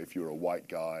that, if you're a white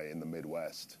guy in the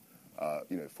Midwest,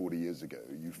 40 years ago,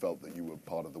 you felt that you were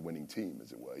part of the winning team,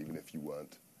 as it were, even if you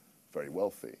weren't very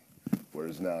wealthy.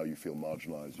 Whereas now you feel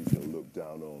marginalized, you feel looked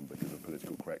down on because of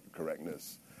political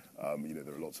correctness.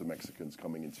 There are lots of Mexicans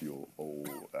coming into or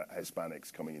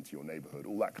Hispanics coming into your neighborhood,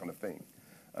 all that kind of thing.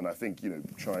 And I think,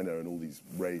 China and all these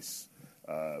race,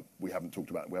 we haven't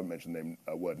mentioned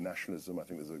the word nationalism. I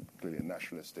think there's clearly a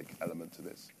nationalistic element to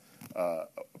this.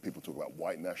 People talk about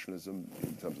white nationalism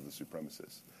in terms of the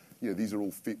supremacists. These are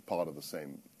all part of the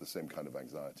same kind of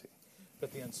anxiety.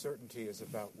 But the uncertainty is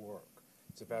about work.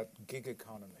 It's about gig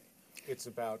economy. It's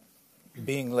about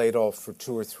being laid off for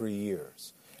 2 or 3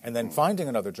 years and then finding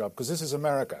another job, because this is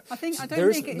America. I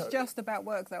don't think it's just about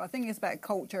work, though. I think it's about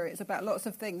culture. It's about lots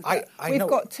of things. We've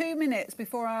got 2 minutes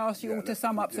before I ask you all to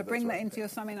sum up, so bring that into your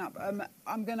summing up.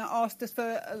 I'm going to ask just for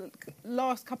a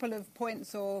last couple of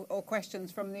points or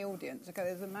questions from the audience. Okay,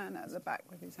 there's a man at the back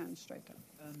with his hand straight up.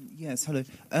 Yes, hello.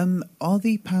 Are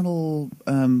the panel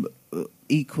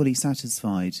equally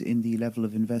satisfied in the level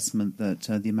of investment that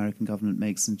the American government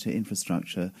makes into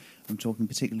infrastructure? I'm talking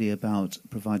particularly about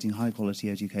providing high-quality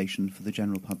education for the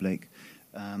general public,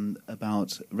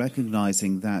 about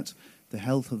recognising that the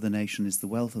health of the nation is the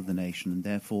wealth of the nation, and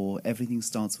therefore everything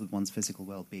starts with one's physical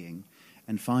well-being.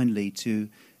 And finally, to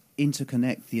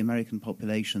interconnect the American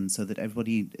population so that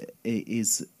everybody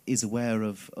is aware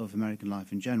of American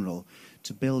life in general,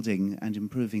 to building and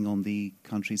improving on the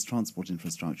country's transport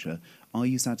infrastructure. Are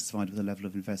you satisfied with the level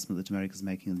of investment that America is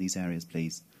making in these areas,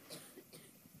 please?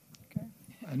 Okay.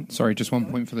 And sorry, just one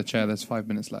point for the chair. There's 5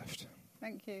 minutes left.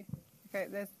 Thank you. Okay,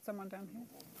 there's someone down here.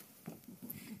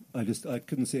 I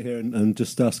couldn't sit here and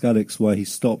just ask Alex why he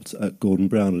stopped at Gordon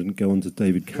Brown and didn't go on to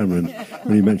David Cameron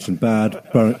when he mentioned bad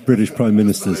British Prime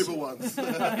Ministers.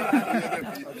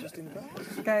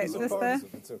 Okay, is this there?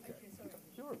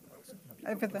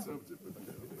 Over there.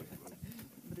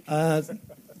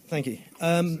 Thank you.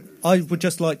 I would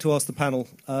just like to ask the panel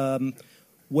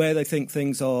where they think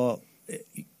things are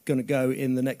going to go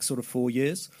in the next sort of 4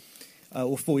 years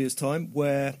or 4 years' time,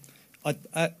 where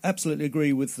I absolutely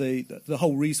agree with the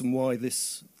whole reason why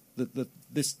this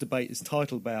debate is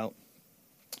titled about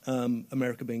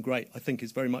America being great. I think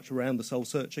is very much around the soul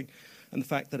searching and the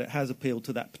fact that it has appealed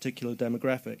to that particular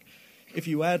demographic. If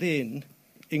you add in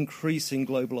increasing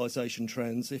globalization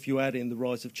trends, if you add in the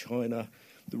rise of China,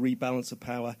 the rebalance of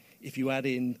power, if you add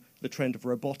in the trend of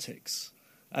robotics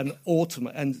and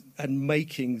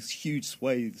making huge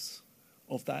swathes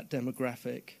of that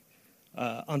demographic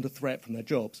under threat from their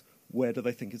jobs, where do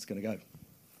they think it's going to go?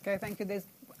 Okay, thank you. There's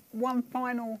one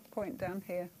final point down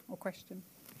here, or question.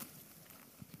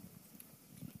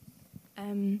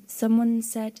 Someone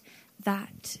said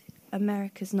that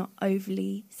America's not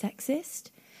overly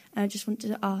sexist. And I just wanted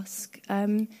to ask,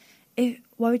 why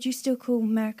would you still call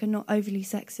America not overly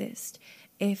sexist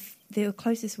if the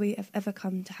closest we have ever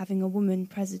come to having a woman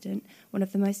president, one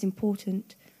of the most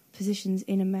important positions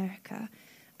in America,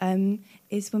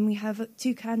 is when we have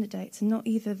two candidates and not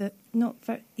either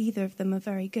of them are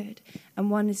very good, and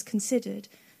one is considered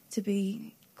to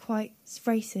be quite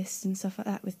racist and stuff like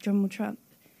that with Donald Trump.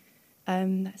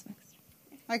 That's my question.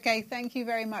 Okay, thank you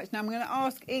very much. Now I'm going to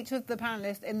ask each of the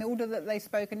panellists, in the order that they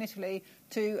spoke initially,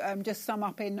 to just sum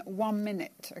up in 1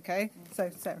 minute, okay? So,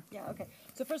 Sarah. Yeah, okay.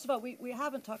 So first of all, we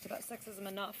haven't talked about sexism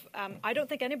enough. I don't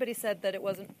think anybody said that it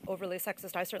wasn't overly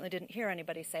sexist. I certainly didn't hear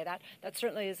anybody say that. That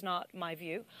certainly is not my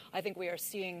view. I think we are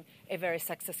seeing a very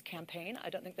sexist campaign. I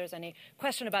don't think there's any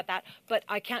question about that. But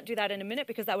I can't do that in a minute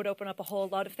because that would open up a whole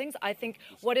lot of things. I think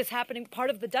what is happening, part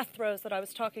of the death throes that I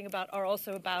was talking about are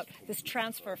also about this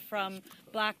transfer from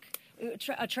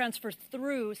a transfer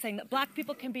through saying that black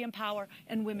people can be in power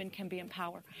and women can be in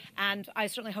power. And I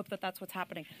certainly hope that that's what's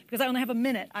happening. Because I only have a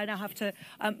minute, I now have to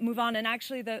move on. And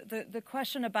actually the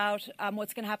question about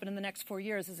what's going to happen in the next 4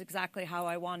 years is exactly how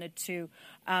I wanted to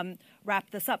wrap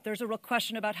this up. There's a real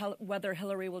question about whether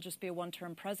Hillary will just be a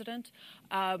one-term president.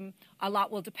 A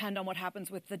lot will depend on what happens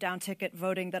with the down-ticket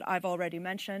voting that I've already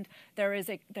mentioned. There is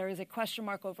a question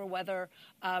mark over whether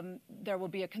there will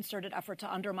be a concerted effort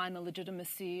to undermine the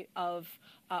legitimacy of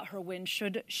her win,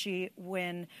 should she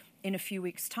win in a few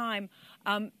weeks' time.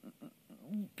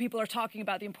 People are talking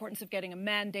about the importance of getting a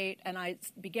mandate, and I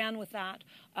began with that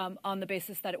on the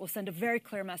basis that it will send a very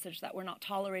clear message that we're not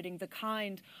tolerating the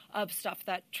kind of stuff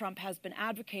that Trump has been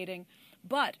advocating.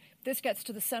 But this gets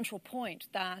to the central point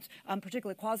that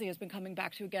particularly Kwasi has been coming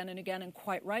back to again and again, and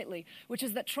quite rightly, which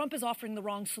is that Trump is offering the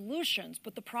wrong solutions,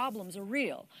 but the problems are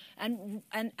real. And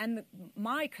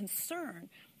my concern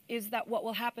is that what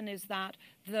will happen is that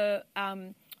the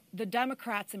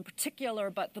Democrats in particular,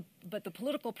 but the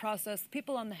political process,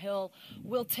 people on the Hill,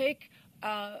 will take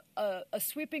a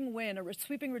sweeping win or a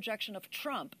sweeping rejection of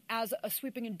Trump as a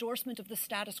sweeping endorsement of the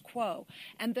status quo.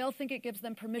 And they'll think it gives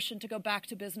them permission to go back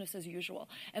to business as usual.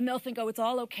 And they'll think, oh, it's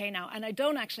all okay now. And I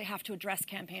don't actually have to address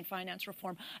campaign finance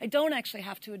reform. I don't actually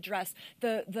have to address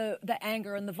the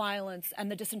anger and the violence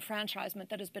and the disenfranchisement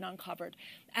that has been uncovered.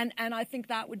 And I think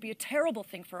that would be a terrible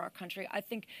thing for our country. I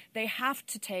think they have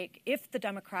to take, if the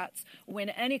Democrats win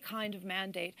any kind of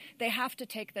mandate, they have to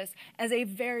take this as a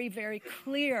very, very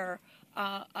clear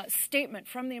a statement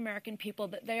from the American people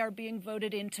that they are being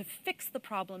voted in to fix the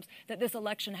problems that this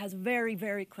election has very,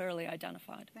 very clearly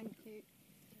identified. Thank you.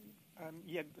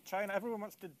 China, everyone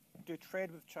wants to do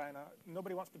trade with China.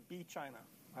 Nobody wants to be China.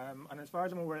 And as far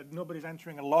as I'm aware, nobody's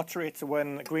entering a lottery to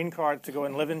win a green card to go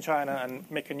and live in China and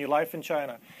make a new life in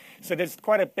China. So there's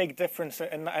quite a big difference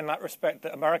in that respect,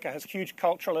 that America has huge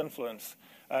cultural influence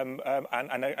and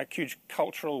a huge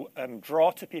cultural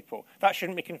draw to people. That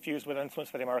shouldn't be confused with influence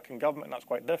for the American government. That's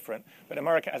quite different. But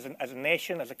America as a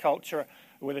nation, as a culture,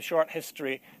 with a short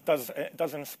history,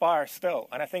 does inspire still.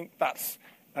 And I think that's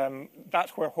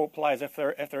where hope lies, if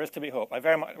there is to be hope. I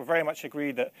very much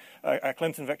agree that a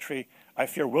Clinton victory, I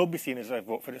fear, will be seen as a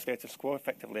vote for the status quo.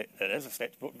 Effectively, it is a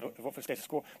vote for the status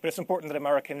quo. But it's important that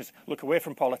Americans look away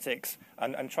from politics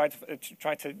and try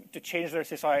to change their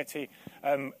society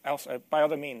by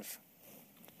other means.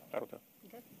 That'll do.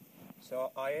 So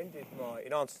I ended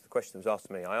in answer to the question that was asked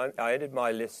to me, I ended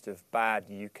my list of bad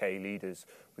UK leaders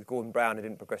with Gordon Brown, who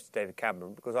didn't progress to David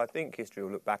Cameron, because I think history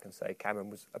will look back and say Cameron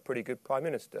was a pretty good Prime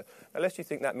Minister. Unless you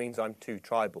think that means I'm too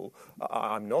tribal,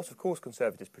 I'm not. Of course,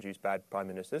 Conservatives produce bad Prime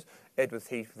Ministers. Edward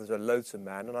Heath was a loathsome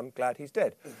man, and I'm glad he's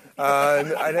dead.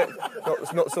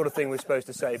 It's not the sort of thing we're supposed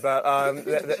to say, but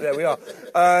there we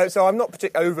are. So I'm not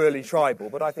particularly overly tribal,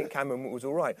 but I think Cameron was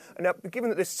all right. And now, given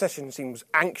that this session seems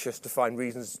anxious to find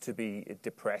reasons to be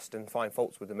depressed and find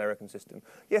faults with the American system,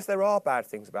 yes, there are bad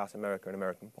things about America and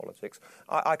American politics.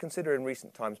 I consider in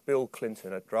recent times Bill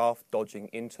Clinton a draft-dodging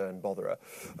intern botherer,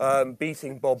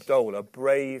 beating Bob Dole, a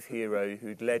brave hero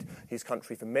who'd led his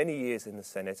country for many years in the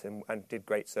Senate and did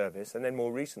great service. And then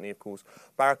more recently, of course,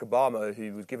 Barack Obama,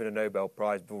 who was given a Nobel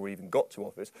Prize before he even got to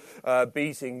office,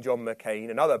 beating John McCain,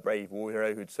 another brave war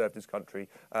hero who'd served his country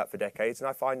for decades. And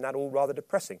I find that all rather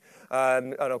depressing.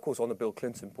 And of course, on the Bill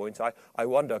Clinton point, I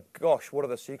wonder, gosh, what are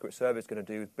the Secret Service going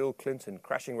to do with Bill Clinton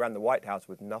crashing around the White House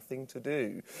with nothing to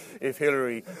do if Hillary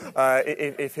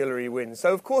wins?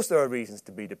 So, of course, there are reasons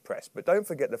to be depressed, but don't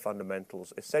forget the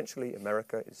fundamentals. Essentially,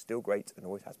 America is still great and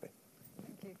always has been.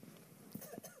 Thank you.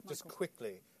 Just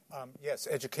quickly, yes,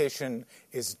 education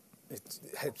has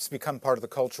become part of the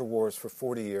culture wars for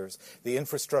 40 years. The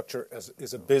infrastructure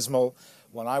is abysmal.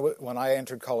 When I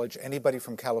entered college, anybody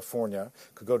from California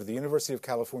could go to the University of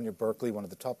California, Berkeley, one of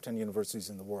the top 10 universities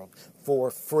in the world, for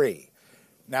free.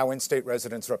 Now in-state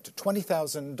residents are up to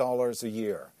 $20,000 a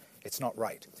year. It's not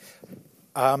right.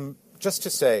 Just to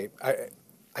say,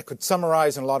 I could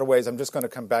summarize in a lot of ways. I'm just going to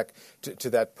come back to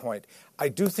that point. I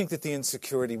do think that the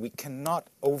insecurity, we cannot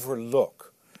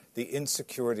overlook the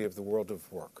insecurity of the world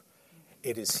of work.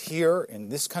 It is here in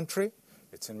this country.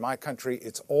 It's in my country.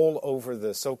 It's all over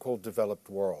the so-called developed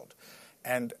world.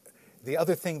 And the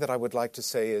other thing that I would like to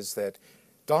say is that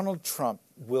Donald Trump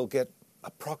will get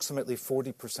approximately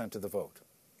 40% of the vote.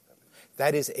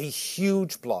 That is a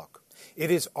huge block. It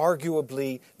is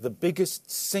arguably the biggest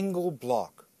single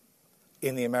block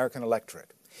in the American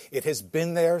electorate. It has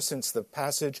been there since the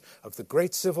passage of the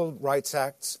great Civil Rights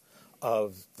Acts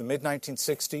of the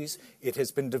mid-1960s. It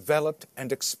has been developed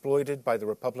and exploited by the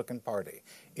Republican Party.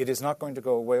 It is not going to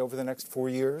go away over the next 4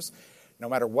 years. No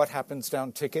matter what happens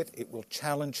down ticket, it will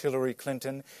challenge Hillary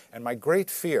Clinton. And my great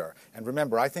fear, and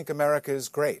remember, I think America is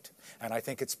great, and I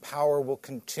think its power will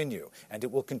continue, and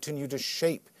it will continue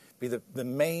to be the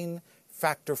main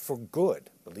factor for good,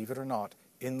 believe it or not,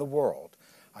 in the world.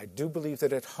 I do believe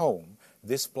that at home,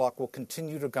 this bloc will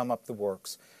continue to gum up the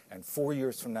works, and 4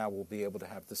 years from now, we'll be able to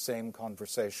have the same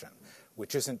conversation,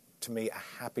 which isn't, to me, a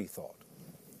happy thought.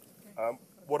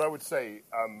 What I would say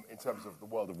in terms of the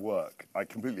world of work, I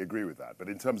completely agree with that. But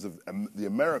in terms of the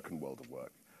American world of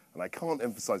work, and I can't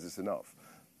emphasize this enough,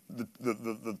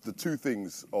 the two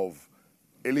things of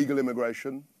illegal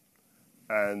immigration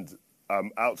and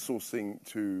outsourcing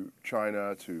to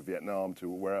China, to Vietnam, to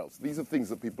where else, these are things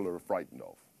that people are frightened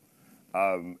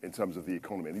of in terms of the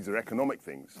economy. And these are economic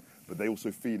things, but they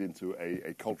also feed into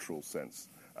a cultural sense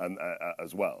and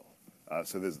as well.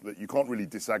 So you can't really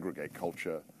disaggregate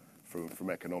culture from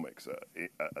economics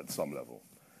at some level.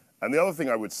 And the other thing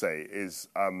I would say is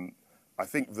I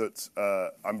think that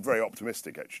I'm very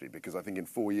optimistic, actually, because I think in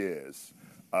 4 years,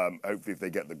 hopefully if they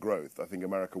get the growth, I think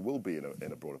America will be in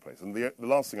a broader place. And the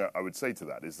last thing I would say to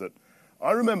that is that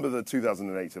I remember the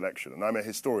 2008 election, and I'm a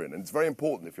historian, and it's very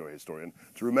important if you're a historian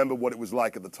to remember what it was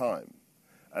like at the time.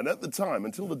 And at the time,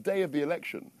 until the day of the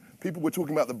election, people were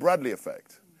talking about the Bradley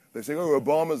effect. They say, oh,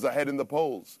 Obama's ahead in the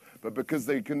polls. But because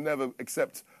they can never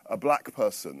accept a black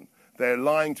person, they're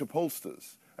lying to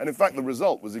pollsters. And in fact, the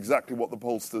result was exactly what the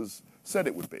pollsters said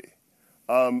it would be.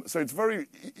 So it's very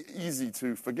easy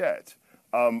to forget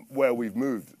where we've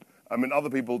moved. I mean, other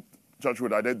people, Judge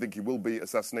Wood, I don't think he will be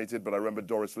assassinated, but I remember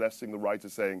Doris Lessing, the writer,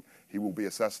 saying he will be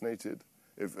assassinated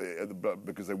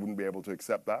because they wouldn't be able to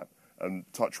accept that. And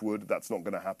touch wood, that's not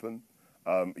going to happen.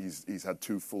 He's had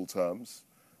 2 full terms.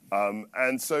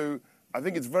 And so I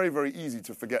think it's very, very easy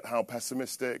to forget how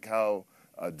pessimistic, how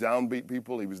downbeat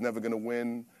people. He was never going to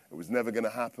win. It was never going to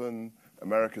happen.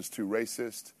 America's too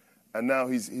racist. And now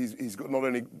he's got not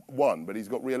only won, but he's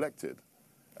got re-elected.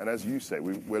 And as you say,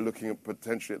 we're looking at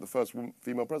potentially at the first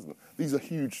female president. These are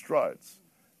huge strides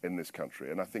in this country.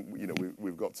 And I think,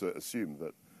 we've got to assume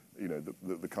that,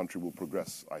 the country will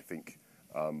progress, I think,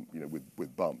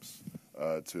 with bumps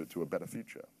to a better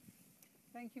future.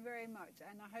 Thank you very much,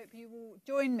 and I hope you will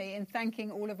join me in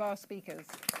thanking all of our speakers.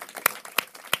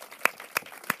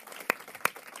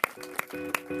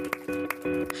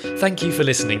 Thank you for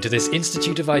listening to this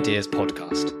Institute of Ideas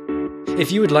podcast.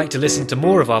 If you would like to listen to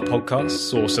more of our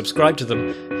podcasts or subscribe to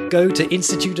them, go to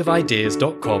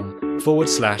instituteofideas.com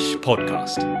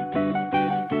 /podcast.